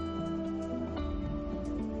flux.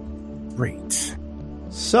 Great.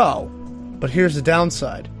 So, but here's the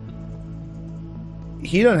downside.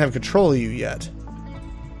 He doesn't have control of you yet.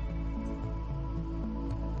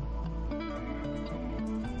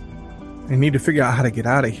 I need to figure out how to get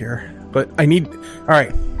out of here. But I need...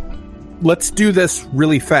 Alright. Let's do this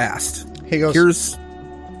really fast. He goes,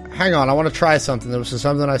 hang on, I want to try something. There was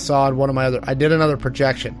something I saw in one of my other... I did another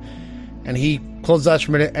projection. And he closed eyes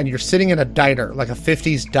for a minute, and you're sitting in a diner, like a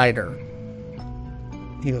 50s diner.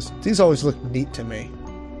 He goes, these always look neat to me.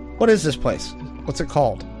 What is this place? What's it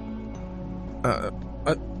called?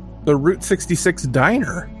 The Route 66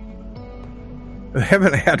 Diner. They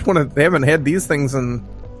haven't had these things in...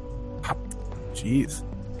 Jeez.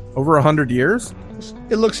 Over 100 years?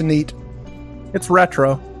 It looks neat. It's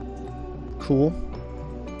retro. Cool.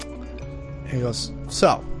 He goes,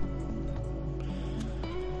 so.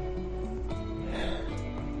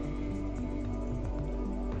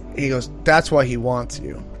 He goes, that's why he wants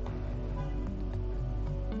you.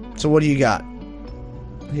 So what do you got?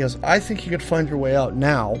 He goes, I think you could find your way out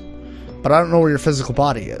now, but I don't know where your physical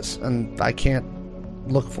body is, and I can't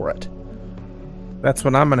look for it. That's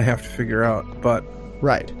what I'm going to have to figure out, but...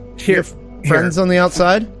 Right. Here, friends on the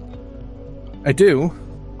outside? I do.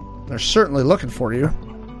 They're certainly looking for you.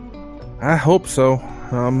 I hope so.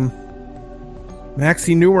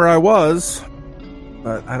 Maxie knew where I was,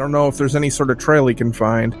 but I don't know if there's any sort of trail he can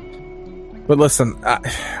find. But listen,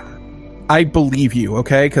 I believe you,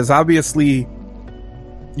 okay? Because obviously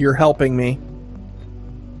you're helping me.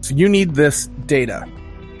 So you need this data.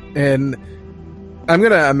 And I'm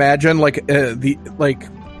going to imagine like the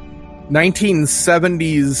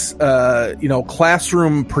 1970s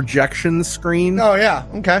classroom projection screen. Oh yeah,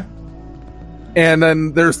 okay. And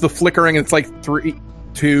then there's the flickering, and it's like 3,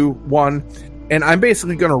 2, 1. And I'm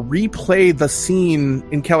basically going to replay the scene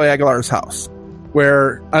in Kelly Aguilar's house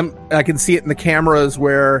where I can see it in the cameras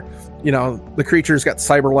where, the creature's got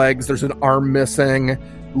cyber legs. There's an arm missing,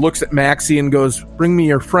 looks at Maxie and goes, bring me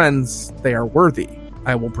your friends. They are worthy.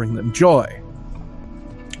 I will bring them joy.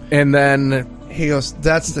 And then he goes,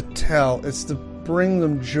 that's the tell. It's to bring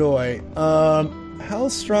them joy. How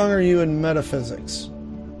strong are you in metaphysics?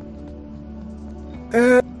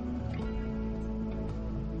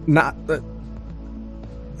 Not that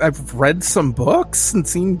I've read some books and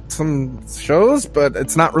seen some shows, but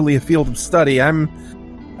it's not really a field of study. I'm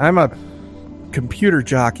a computer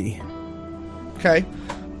jockey. Okay.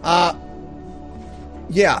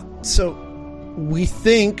 Yeah. So we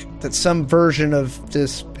think that some version of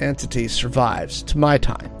this entity survives to my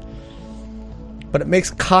time, but it makes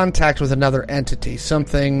contact with another entity,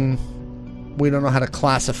 something we don't know how to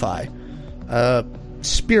classify.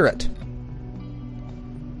 Spirit.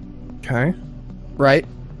 Okay. Right?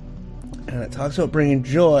 And it talks about bringing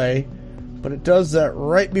joy, but it does that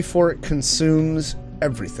right before it consumes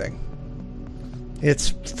everything. It's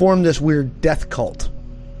formed this weird death cult.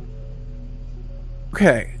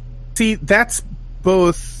 Okay. See, that's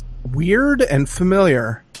both weird and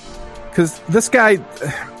familiar. Because this guy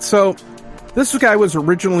was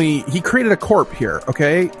originally, he created a corp here,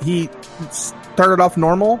 okay? He started off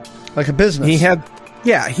normal. Like a business. He had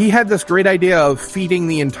this great idea of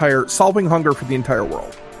solving hunger for the entire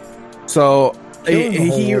world. So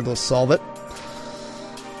he will solve it.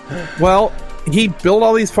 Well, he built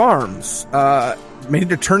all these farms, made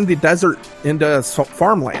to turn the desert into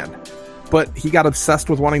farmland. But he got obsessed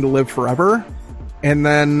with wanting to live forever, And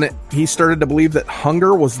then he started to believe that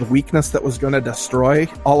hunger was the weakness that was going to destroy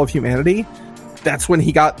all of humanity. That's when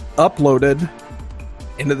he got uploaded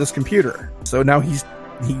into this computer. So now he's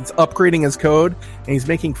upgrading his code and he's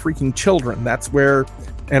making freaking children. That's where,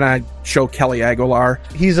 and I show Kelly Aguilar.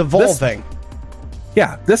 He's evolving.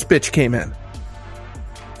 This bitch came in.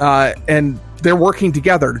 And they're working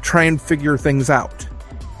together to try and figure things out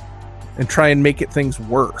and try and make things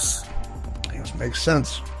worse. This makes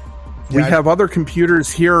sense. We have other computers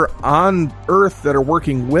here on Earth that are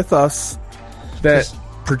working with us that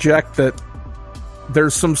project that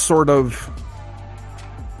there's some sort of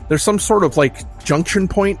like junction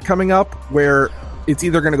point coming up where it's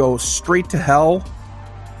either going to go straight to hell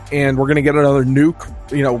and we're going to get another nuke,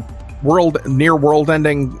 near world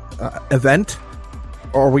ending event,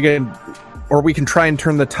 or we can try and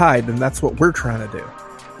turn the tide, and that's what we're trying to do.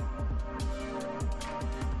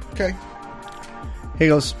 Okay. He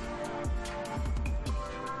goes,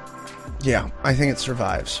 yeah, I think it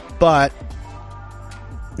survives, but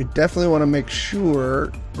we definitely want to make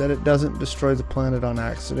sure that it doesn't destroy the planet on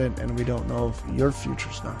accident, and we don't know if your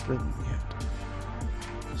future's not written yet.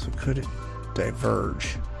 So could it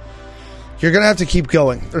diverge? You're going to have to keep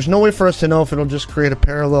going. There's no way for us to know if it'll just create a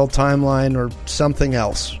parallel timeline or something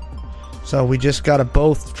else. So we just got to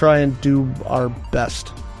both try and do our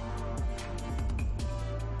best.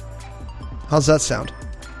 How's that sound?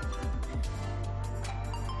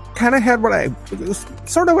 Kind of had what I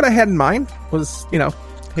had in mind was,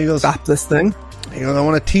 he goes, stop this thing. He goes, I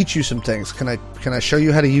want to teach you some things. Can I show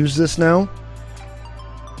you how to use this now?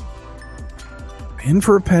 In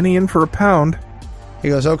for a penny, in for a pound. He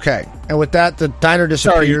goes, okay. And with that, the diner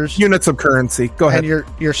disappears. Sorry, units of currency. Go ahead. And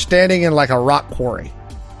you're standing in like a rock quarry.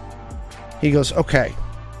 He goes, okay.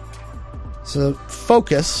 So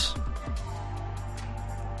focus.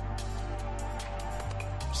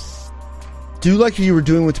 Do like you were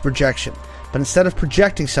doing with the projection. But instead of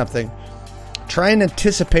projecting something, try and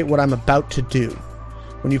anticipate what I'm about to do.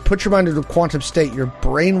 When you put your mind into a quantum state, your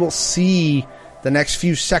brain will see the next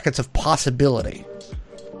few seconds of possibility.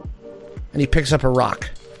 And he picks up a rock.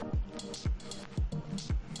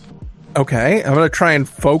 Okay, I'm going to try and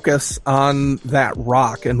focus on that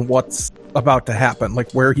rock and what's about to happen,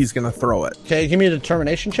 like where he's going to throw it. Okay, give me a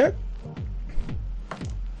determination check.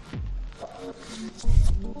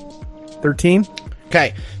 13.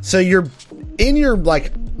 Okay, so you're in your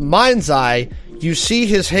mind's eye, you see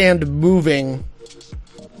his hand moving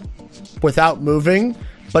without moving,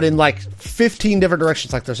 but in 15 different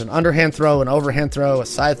directions. Like there's an underhand throw, an overhand throw, a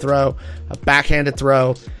side throw, a backhanded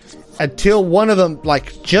throw, until one of them,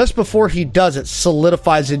 just before he does it,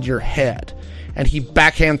 solidifies in your head, and he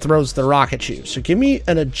backhand throws the rock at you. So give me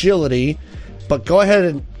an agility, but go ahead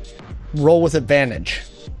and roll with advantage.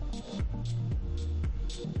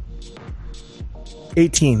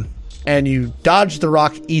 18. And you dodge the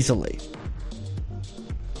rock easily.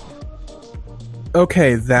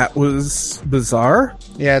 Okay, that was bizarre.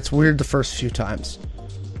 Yeah, it's weird the first few times.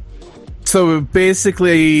 So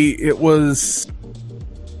basically, it was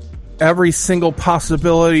every single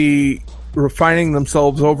possibility refining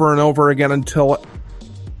themselves over and over again until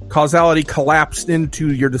causality collapsed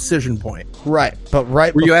into your decision point. Right, but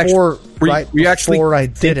before I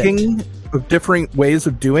did it, of different ways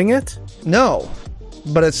of doing it? No,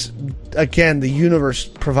 but it's, again, the universe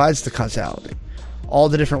provides the causality. All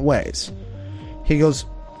the different ways. He goes,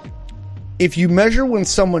 if you measure when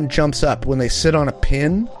someone jumps up, when they sit on a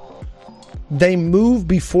pin, they move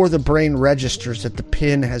before the brain registers that the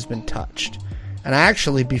pin has been touched. And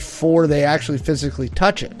actually, before they actually physically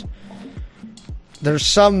touch it, there's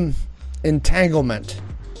some entanglement.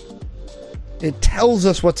 It tells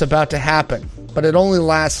us what's about to happen, but it only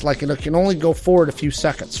lasts, it can only go forward a few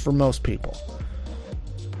seconds for most people.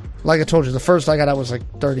 Like I told you, the first I got out was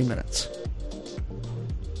 30 minutes.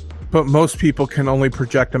 But most people can only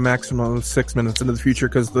project a maximum of 6 minutes into the future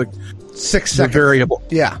because the 6 seconds. The variable.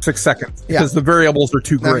 Yeah. 6 seconds. Yeah. Because the variables are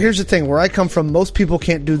too great. Now, here's the thing. Where I come from, most people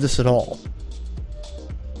can't do this at all.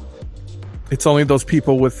 It's only those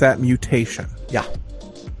people with that mutation. Yeah.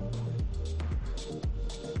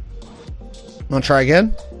 Want to try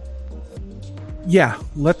again? Yeah.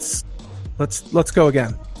 Let's go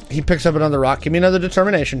again. He picks up another rock. Give me another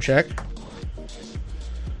determination check.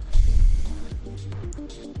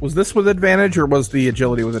 Was this with advantage or was the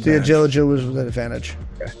agility with advantage? The agility was with advantage.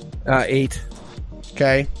 Okay. 8.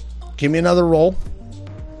 Okay. Give me another roll.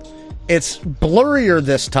 It's blurrier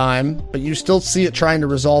this time, but you still see it trying to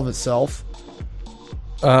resolve itself.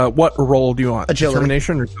 What roll do you want? Agility.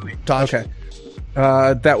 Determination or agility? Dodge. Okay.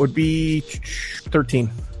 That would be 13.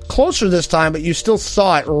 Closer this time, but you still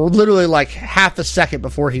saw it literally half a second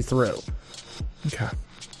before he threw. Okay.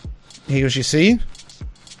 He goes, you see?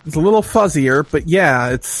 It's a little fuzzier, but yeah,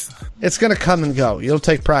 it's going to come and go. It'll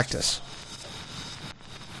take practice.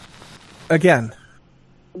 Again.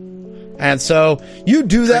 And so you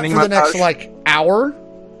do that Training for the next, montage. hour,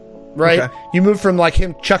 right? Okay. You move from,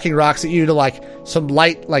 him chucking rocks at you to, some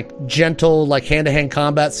light, gentle, hand-to-hand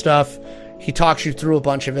combat stuff. He talks you through a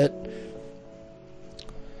bunch of it.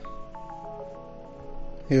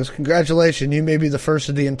 He goes, congratulations, you may be the first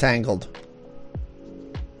of the entangled.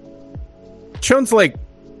 Chone's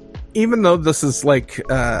even though this is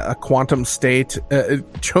a quantum state,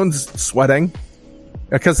 Chone's sweating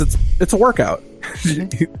because it's a workout.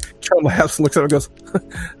 Chone laughs, looks at him, and goes,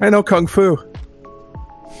 "I know kung fu."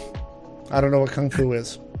 I don't know what kung fu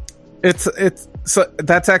is. So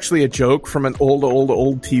that's actually a joke from an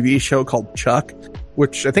old TV show called Chuck,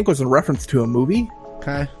 which I think was in reference to a movie.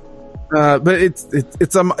 Okay. But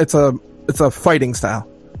it's a fighting style.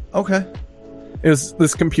 Okay. It was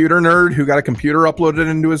this computer nerd who got a computer uploaded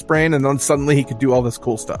into his brain, and then suddenly he could do all this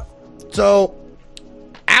cool stuff. So,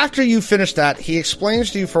 after you finish that, he explains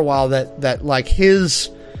to you for a while that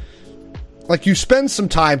you spend some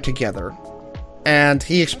time together, and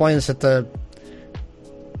he explains that the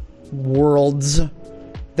worlds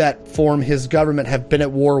that form his government have been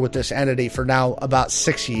at war with this entity for now about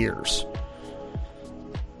 6 years.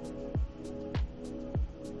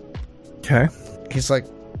 Okay. He's like,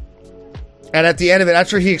 and at the end of it,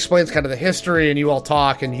 after he explains kind of the history and you all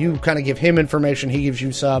talk and you kind of give him information, he gives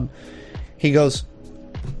you some, he goes,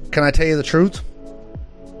 can I tell you the truth?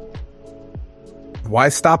 Why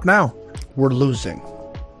stop now? We're losing.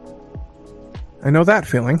 I know that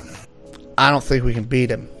feeling. I don't think we can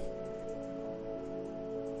beat him.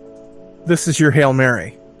 This is your Hail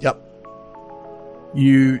Mary. Yep.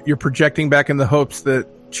 You're projecting back in the hopes that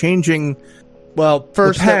changing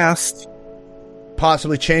first the past...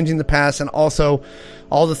 possibly changing the past, and also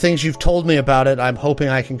all the things you've told me about it, I'm hoping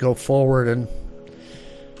I can go forward and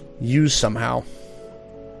use somehow.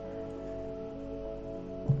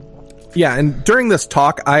 Yeah, and during this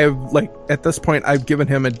talk, at this point, I've given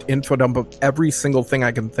him an info dump of every single thing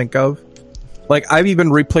I can think of. I've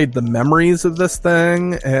even replayed the memories of this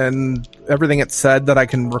thing and everything it said that I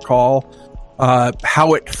can recall.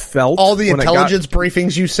 How it felt. All the intelligence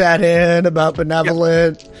briefings you sat in about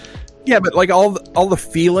Benevolent. Yeah, but all the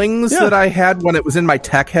feelings that I had when it was in my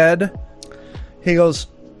tech head. He goes,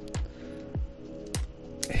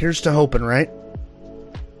 here's to hoping, right?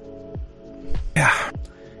 Yeah.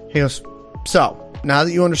 He goes, so, now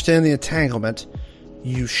that you understand the entanglement,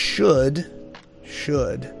 you should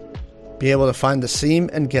be able to find the seam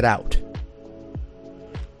and get out.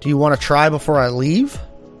 Do you want to try before I leave?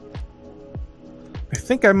 I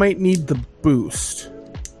think I might need the boost.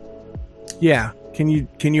 Yeah. Can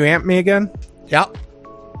you amp me again? Yep.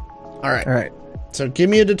 All right. So give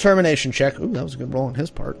me a determination check. Ooh, that was a good roll on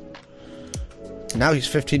his part. Now he's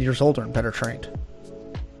 15 years older and better trained.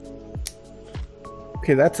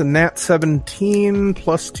 Okay, that's a nat 17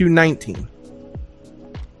 plus 2, 19.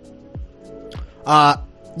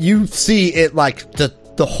 You see it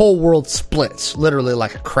the whole world splits, literally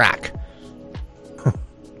like a crack.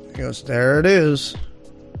 He goes, there it is.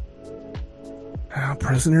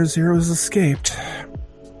 Prisoner Zero has escaped.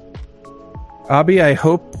 Abby, I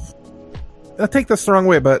hope... I'll take this the wrong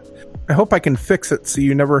way, but I hope I can fix it so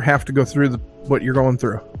you never have to go through what you're going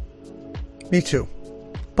through. Me too.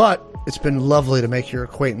 But it's been lovely to make your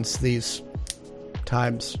acquaintance these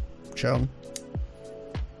times, Joan.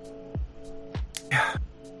 Yeah.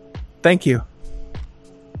 Thank you.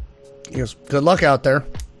 He goes, good luck out there.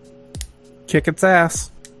 Kick its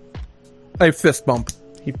ass. I fist bump.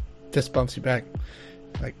 He fist bumps you back.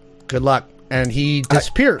 Good luck. And he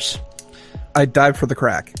disappears. I dive for the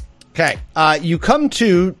crack. Okay. You come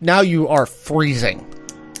to, now you are freezing.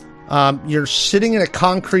 You're sitting in a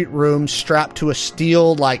concrete room strapped to a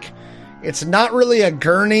steel, it's not really a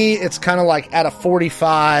gurney. It's kind of at a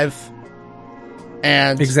 45.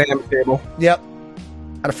 And exam table. Yep.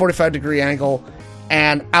 At a 45 degree angle.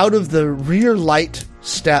 And out of the rear light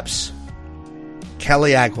steps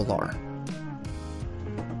Kelly Aguilar.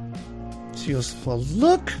 She goes, well,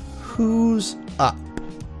 look who's up.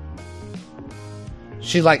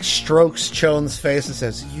 She strokes Chone's face and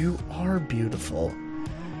says, you are beautiful.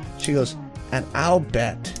 She goes, and I'll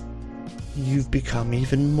bet you've become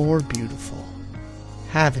even more beautiful,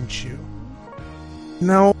 haven't you?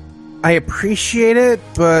 No, I appreciate it,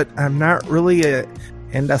 but I'm not really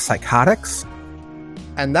into psychotics.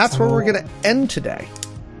 And that's where we're going to end today.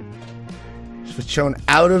 With Chone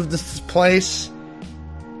out of this place,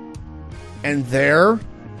 and there,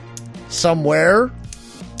 somewhere,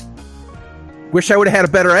 Wish I would have had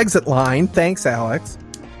a better exit line. Thanks, Alex.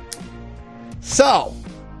 So,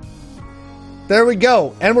 there we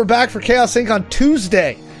go. And we're back for Chaos Inc. on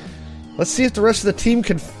Tuesday. Let's see if the rest of the team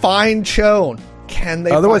can find Chone. Can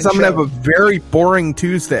they? Otherwise, I'm find going to have a very boring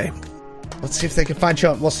Tuesday. Let's see if they can find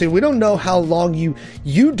Chone. Well, see, we don't know how long you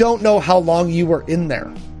don't know how long you were in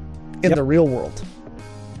there in the real world.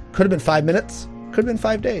 Could have been 5 minutes. Could have been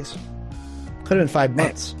 5 days. Could have been 5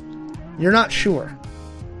 months. You're not sure.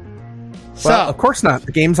 Well, of course not.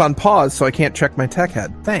 The game's on pause, so I can't check my tech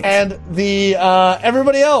head. Thanks. And the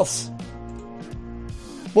everybody else,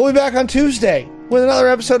 we'll be back on Tuesday with another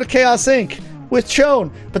episode of Chaos Inc. with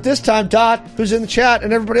Chone. But this time, Dot, who's in the chat,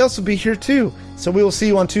 and everybody else will be here too. So we will see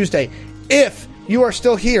you on Tuesday. If you are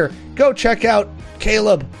still here, go check out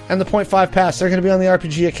Caleb and the 0.5 Pass. They're going to be on the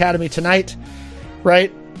RPG Academy tonight,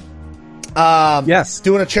 right? Yes.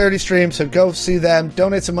 Doing a charity stream, so go see them.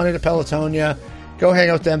 Donate some money to Pelotonia. Go hang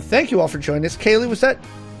out with them. Thank you all for joining us. Kaylee, was that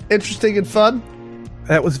interesting and fun?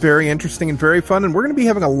 That was very interesting and very fun, and we're going to be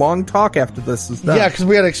having a long talk after this is done. Yeah, because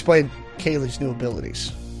we had to explain Kaylee's new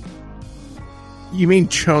abilities. You mean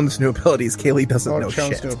Chone's new abilities? Kaylee doesn't know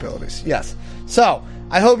Chone's shit. new abilities, yes. So,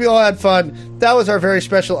 I hope you all had fun. That was our very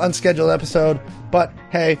special unscheduled episode, but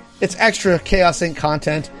hey, it's extra Chaos Inc.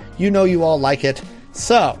 content. You know you all like it.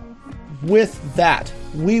 So, with that,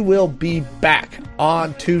 we will be back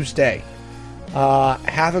on Tuesday.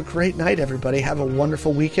 Have a great night, everybody. Have a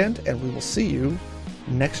wonderful weekend, and we will see you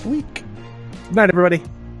next week. Good night, everybody.